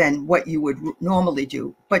than what you would normally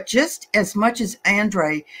do. But just as much as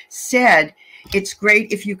Andre said, it's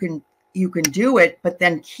great if you can do it, but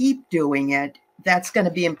then keep doing it. That's going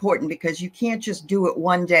to be important, because you can't just do it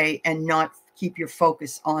one day and not keep your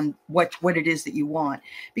focus on what it is that you want,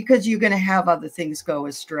 because you're going to have other things go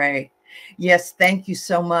astray. Yes, thank you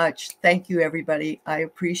so much. Thank you, everybody. I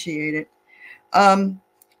appreciate it.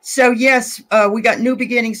 So yes, we got new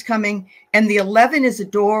beginnings coming, and the 11 is a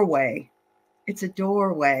doorway. It's a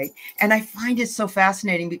doorway. And I find it so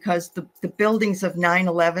fascinating because the buildings of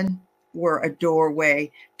 9/11 were a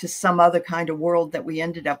doorway to some other kind of world that we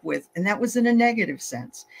ended up with. And that was in a negative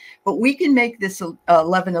sense. But we can make this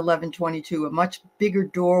 11-11-22 a much bigger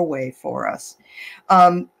doorway for us.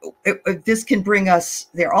 This can bring us,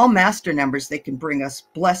 they're all master numbers. They can bring us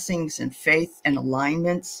blessings and faith and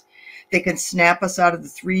alignments. They can snap us out of the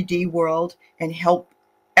 3D world and help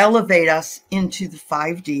elevate us into the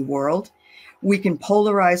 5D world. We can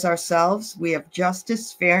polarize ourselves. We have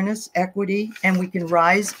justice, fairness, equity, and we can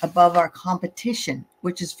rise above our competition,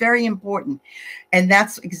 which is very important. And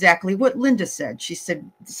that's exactly what Linda said. She said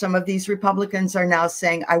some of these Republicans are now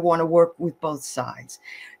saying, I want to work with both sides.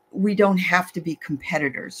 We don't have to be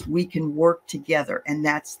competitors. We can work together. And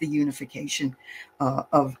that's the unification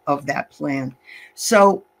of that plan.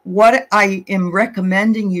 So what I am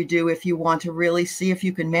recommending you do, if you want to really see if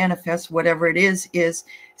you can manifest whatever it is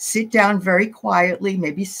sit down very quietly,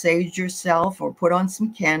 maybe sage yourself or put on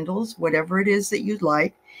some candles, whatever it is that you'd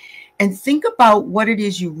like, and think about what it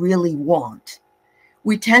is you really want.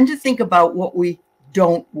 We tend to think about what we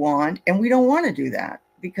don't want, and we don't want to do that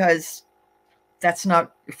because that's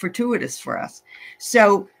not fortuitous for us.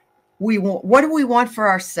 So what do we want for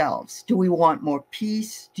ourselves? Do we want more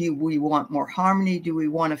peace? Do we want more harmony? Do we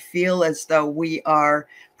want to feel as though we are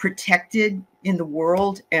protected in the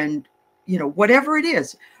world? And, you know, whatever it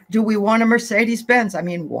is, Do we want a Mercedes Benz? I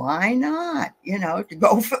mean, why not? You know, to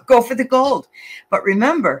go for the gold. But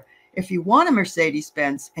remember, if you want a Mercedes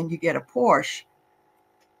Benz and you get a Porsche,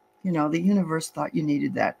 you know, the universe thought you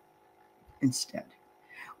needed that instead.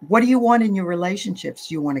 What do you want in your relationships?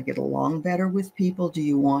 Do you want to get along better with people? Do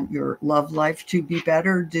you want your love life to be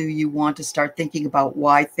better? Do you want to start thinking about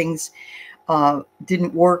why things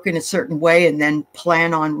didn't work in a certain way, and then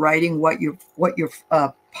plan on writing what your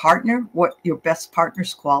best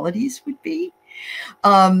partner's qualities would be?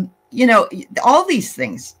 You know, all these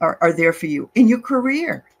things are there for you. In your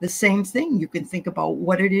career, the same thing. You can think about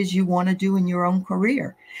what it is you want to do in your own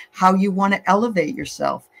career, how you want to elevate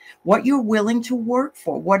yourself, what you're willing to work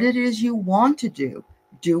for, what it is you want to do.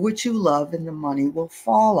 Do what you love and the money will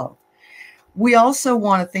follow. We also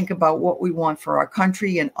want to think about what we want for our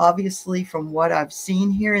country. And obviously, from what I've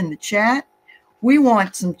seen here in the chat, we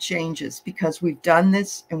want some changes because we've done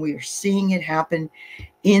this and we are seeing it happen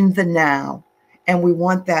in the now. And we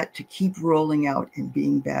want that to keep rolling out and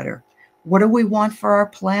being better. What do we want for our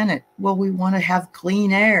planet? Well, we want to have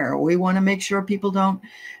clean air. We want to make sure people don't,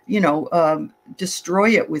 you know,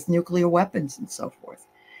 destroy it with nuclear weapons and so forth.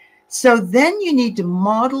 So then you need to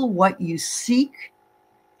model what you seek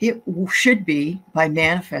it should be by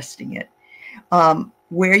manifesting it.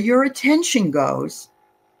 Where your attention goes,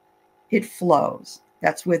 it flows.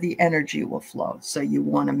 That's where the energy will flow. So you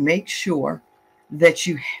want to make sure that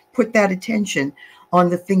you put that attention on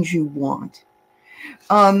the things you want.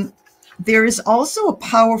 There is also a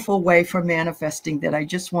powerful way for manifesting that I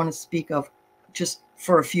just want to speak of just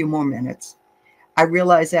for a few more minutes. I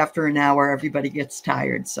realize after an hour, everybody gets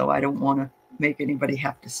tired, so I don't want to make anybody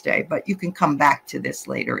have to stay, but you can come back to this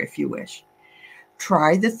later if you wish.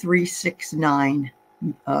 Try the 369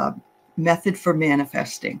 method for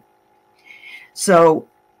manifesting. So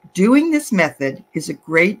doing this method is a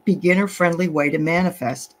great beginner-friendly way to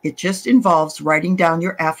manifest. It just involves writing down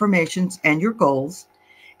your affirmations and your goals,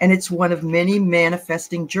 and it's one of many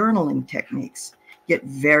manifesting journaling techniques. Get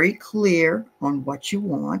very clear on what you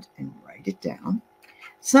want and write it down.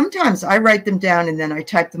 Sometimes I write them down and then I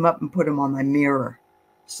type them up and put them on my mirror.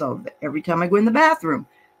 So that every time I go in the bathroom,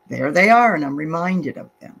 there they are and I'm reminded of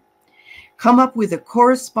them. Come up with a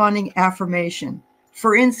corresponding affirmation.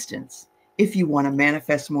 For instance, if you want to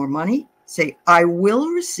manifest more money, say, I will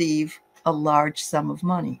receive a large sum of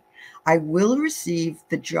money. I will receive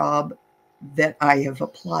the job that I have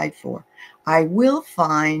applied for. I will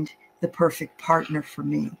find the perfect partner for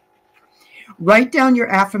me. Write down your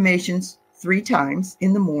affirmations 3 times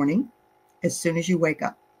in the morning as soon as you wake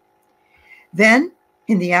up. Then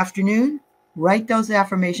in the afternoon, write those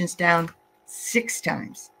affirmations down 6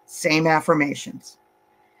 times, same affirmations.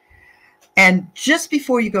 And just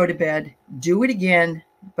before you go to bed, do it again,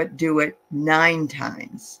 but do it 9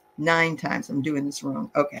 times. 9 times. I'm doing this wrong.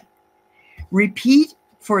 Okay. Repeat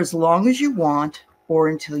for as long as you want or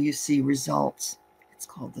until you see results. It's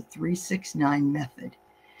called the 369 method.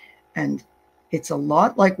 And it's a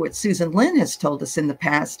lot like what Susan Lynn has told us in the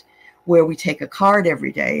past, where we take a card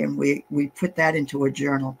every day and we put that into a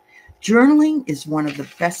journal. Journaling is one of the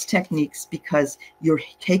best techniques because you're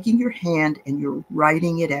taking your hand and you're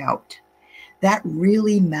writing it out. That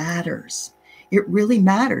really matters. It really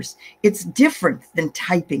matters. It's different than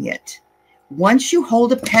typing it. Once you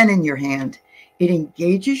hold a pen in your hand, it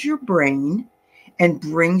engages your brain and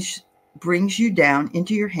brings you down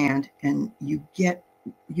into your hand, and you get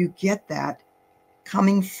that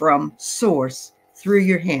coming from source through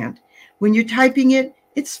your hand. When you're typing it,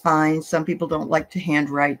 it's fine. Some people don't like to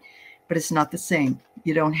handwrite, but it's not the same.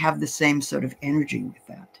 You don't have the same sort of energy with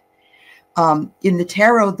that. In the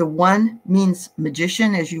tarot, the 1 means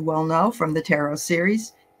magician, as you well know from the tarot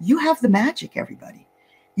series. You have the magic, everybody.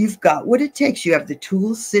 You've got what it takes. You have the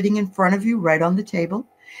tools sitting in front of you right on the table.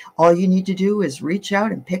 All you need to do is reach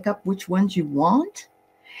out and pick up which ones you want,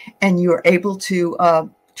 and you're able to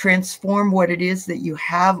transform what it is that you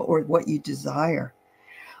have or what you desire.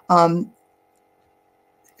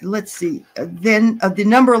 Let's see. Then the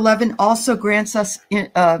number 11 also grants us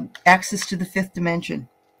access to the 5th dimension.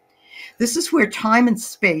 This is where time and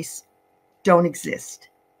space don't exist.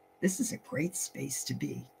 This is a great space to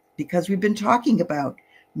be because we've been talking about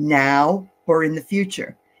now or in the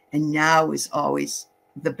future. And now is always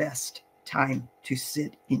the best time to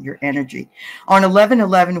sit in your energy. On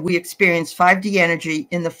 11/11, we experience 5D energy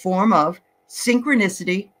in the form of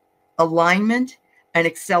synchronicity, alignment, and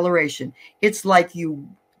acceleration. It's like you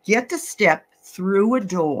get to step through a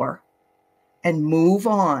door and move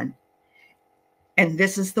on. And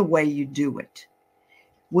this is the way you do it.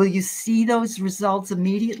 Will you see those results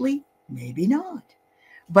immediately? Maybe not.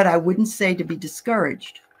 But I wouldn't say to be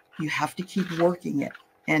discouraged. You have to keep working it.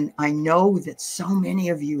 And I know that so many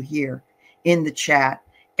of you here in the chat,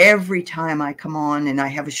 every time I come on and I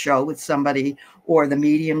have a show with somebody or the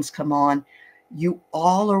mediums come on, you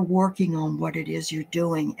all are working on what it is you're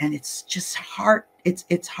doing. And it's just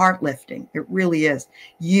it's heart lifting. It really is.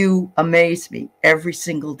 You amaze me every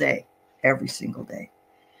single day, every single day.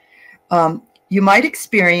 You might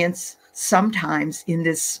experience sometimes in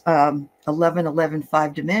this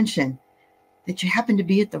 11-11-5 dimension that you happen to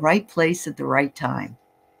be at the right place at the right time.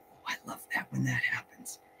 Oh, I love that when that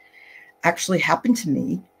happens. Actually happened to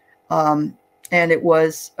me. And it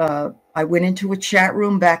was, I went into a chat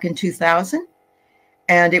room back in 2000,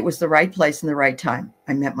 and it was the right place and the right time.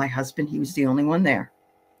 I met my husband. He was the only one there.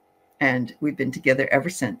 And we've been together ever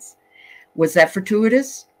since. Was that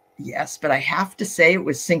fortuitous? Yes, but I have to say it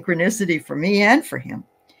was synchronicity for me and for him.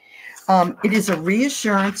 It is a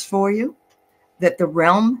reassurance for you that the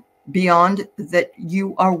realm beyond that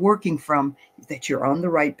you are working from, that you're on the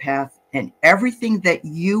right path, and everything that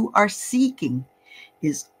you are seeking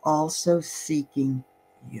is also seeking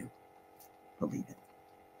you. Believe it.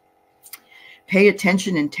 Pay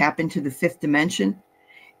attention and tap into the fifth dimension.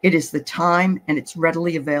 It is the time, and it's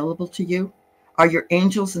readily available to you. Are your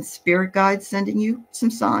angels and spirit guides sending you some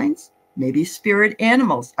signs? Maybe spirit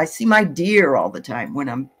animals. I see my deer all the time when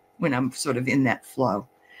I'm sort of in that flow.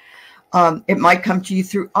 It might come to you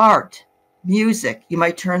through art, music. You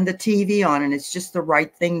might turn the TV on and it's just the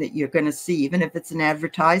right thing that you're going to see, even if it's an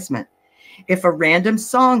advertisement. If a random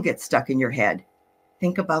song gets stuck in your head,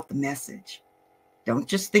 think about the message. Don't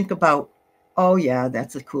just think about, oh yeah,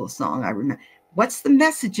 that's a cool song, I remember. What's the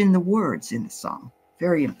message in the words in the song?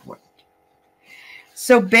 Very important.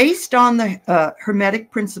 So based on the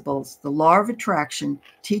Hermetic principles, the law of attraction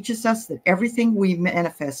teaches us that everything we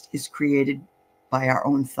manifest is created by our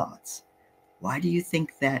own thoughts. Why do you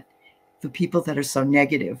think that the people that are so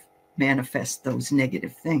negative manifest those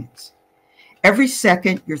negative things? Every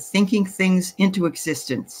second, you're thinking things into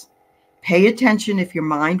existence. Pay attention if your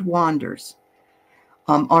mind wanders.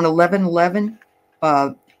 On 11-11,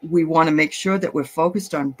 we want to make sure that we're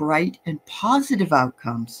focused on bright and positive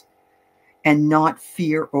outcomes and not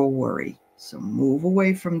fear or worry. So move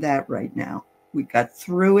away from that right now. We got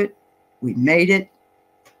through it. We made it.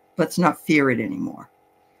 Let's not fear it anymore.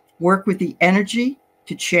 Work with the energy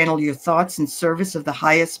to channel your thoughts in service of the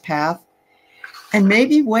highest path. And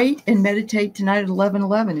maybe wait and meditate tonight at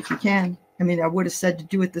 11-11 if you can. I mean, I would have said to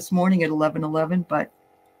do it this morning at 11-11, but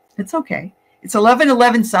it's okay. It's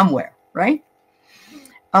 11-11 somewhere, right?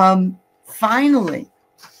 Finally,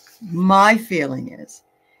 my feeling is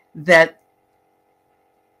that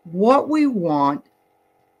what we want,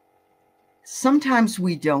 sometimes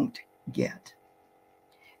we don't get.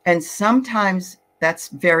 And sometimes that's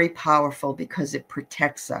very powerful because it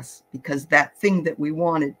protects us, because that thing that we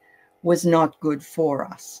wanted was not good for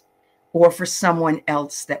us or for someone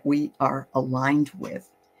else that we are aligned with.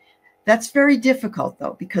 That's very difficult,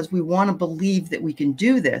 though, because we want to believe that we can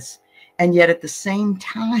do this. And yet at the same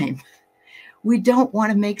time, we don't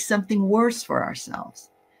want to make something worse for ourselves.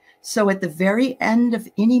 So at the very end of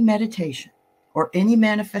any meditation or any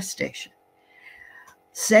manifestation,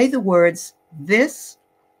 say the words, this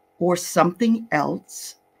or something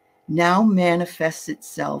else now manifests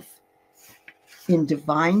itself in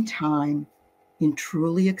divine time, in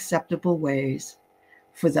truly acceptable ways,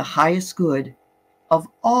 for the highest good of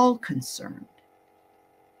all concerned.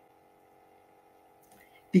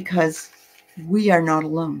 Because we are not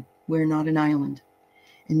alone. We're not an island.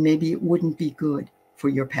 And maybe it wouldn't be good for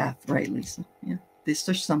your path, right, Lisa? Yeah. This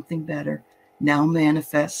or something better now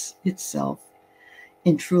manifests itself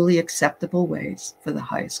in truly acceptable ways for the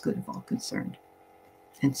highest good of all concerned.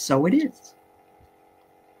 And so it is.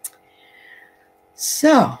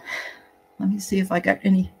 So, let me see if I got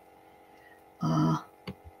any. Oh,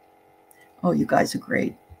 you guys are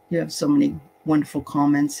great. You have so many wonderful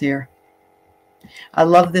comments here. I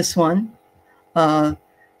love this one.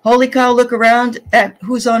 Holy cow, look around at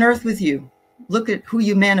who's on earth with you. Look at who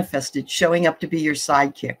you manifested showing up to be your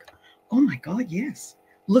sidekick. Oh my God, yes.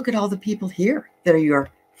 Look at all the people here that are your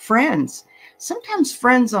friends. Sometimes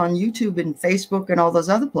friends on YouTube and Facebook and all those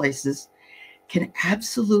other places can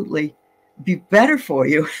absolutely be better for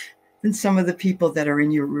you than some of the people that are in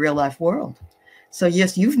your real life world. So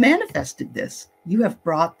yes, you've manifested this. You have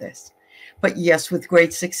brought this. But yes, with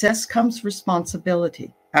great success comes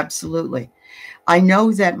responsibility. Absolutely. I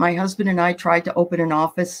know that my husband and I tried to open an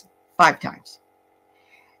office 5 times.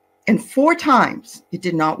 And 4 times it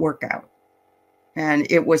did not work out. And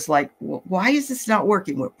it was like, well, why is this not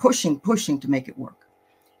working? We're pushing to make it work.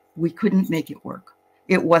 We couldn't make it work.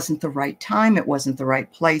 It wasn't the right time. It wasn't the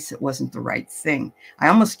right place. It wasn't the right thing. I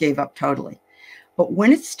almost gave up totally. But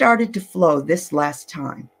when it started to flow this last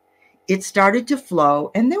time, it started to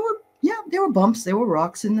flow, and there were bumps, there were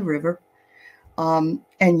rocks in the river. And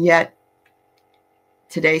yet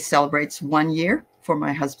today celebrates 1 year for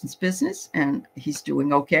my husband's business, and he's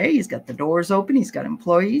doing okay. He's got the doors open. He's got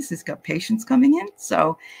employees. He's got patients coming in.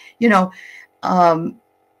 So, you know,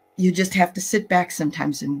 you just have to sit back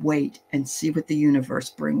sometimes and wait and see what the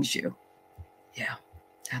universe brings you. Yeah,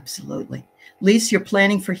 absolutely. Lisa, you're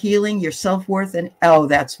planning for healing, your self-worth, and oh,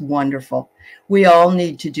 that's wonderful. We all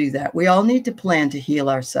need to do that. We all need to plan to heal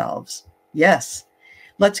ourselves. Yes.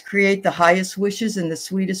 Let's create the highest wishes and the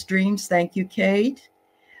sweetest dreams. Thank you, Kate.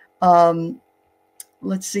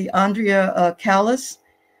 Let's see, Andrea Callis,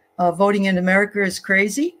 voting in America is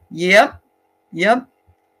crazy. Yep.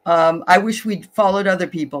 I wish we'd followed other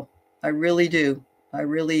people. I really do. I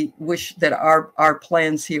really wish that our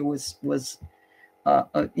plans here was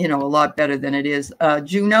you know, a lot better than it is.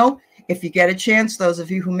 Juno, if you get a chance, those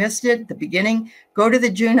of you who missed it at the beginning, go to the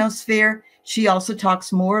Juno Sphere. She also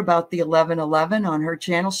talks more about the 1111 on her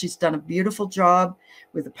channel. She's done a beautiful job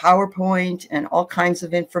with a PowerPoint and all kinds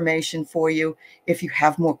of information for you if you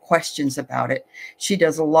have more questions about it. She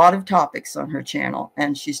does a lot of topics on her channel,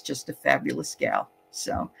 and she's just a fabulous gal.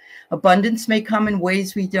 So abundance may come in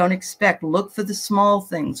ways we don't expect. Look for the small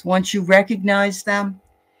things. Once you recognize them,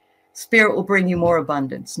 Spirit will bring you more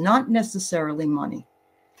abundance, not necessarily money,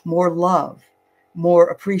 more love, more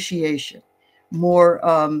appreciation, more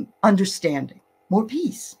understanding, more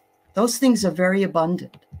peace. Those things are very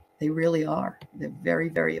abundant. They really are. They're very,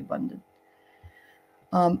 very abundant.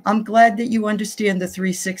 I'm glad that you understand the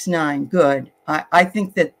 369. Good. I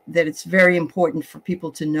think that it's very important for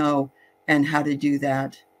people to know and how to do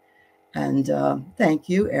that. And thank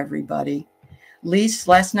you, everybody. Lise,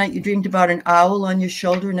 last night you dreamed about an owl on your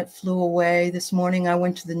shoulder and it flew away. This morning I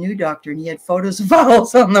went to the new doctor and he had photos of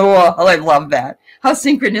owls on the wall. I love that. How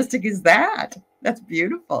synchronistic is that? That's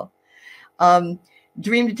beautiful.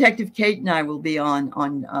 Dream Detective Kate and I will be on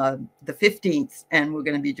the 15th, and we're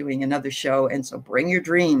going to be doing another show. And so bring your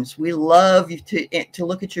dreams. We love you to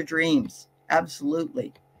look at your dreams.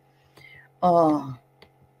 Absolutely. Oh,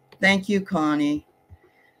 thank you, Connie.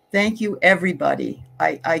 Thank you, everybody.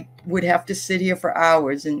 I would have to sit here for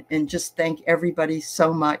hours and just thank everybody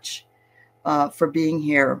so much for being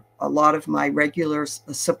here. A lot of my regular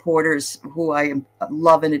supporters who I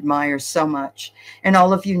love and admire so much. And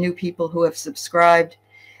all of you new people who have subscribed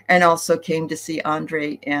and also came to see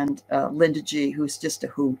Andre and Linda G, who's just a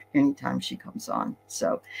hoot anytime she comes on.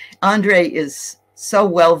 So Andre is so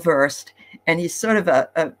well-versed, and he's sort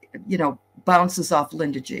of you know, bounces off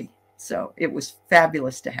Linda G. So it was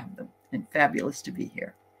fabulous to have them and fabulous to be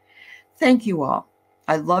here. Thank you all.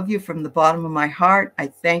 I love you from the bottom of my heart. I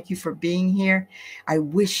thank you for being here. I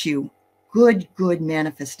wish you good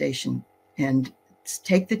manifestation, and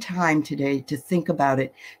take the time today to think about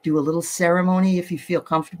it. Do a little ceremony if you feel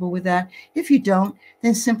comfortable with that. If you don't,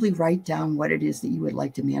 then simply write down what it is that you would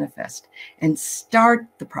like to manifest and start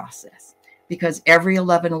the process, because every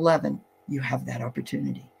 11/11, you have that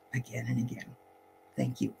opportunity again and again.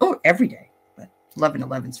 Thank you. Oh, every day, but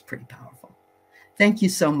 11/11 is pretty powerful. Thank you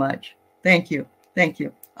so much. Thank you. Thank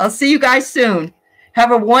you. I'll see you guys soon.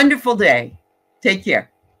 Have a wonderful day. Take care.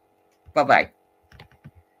 Bye-bye.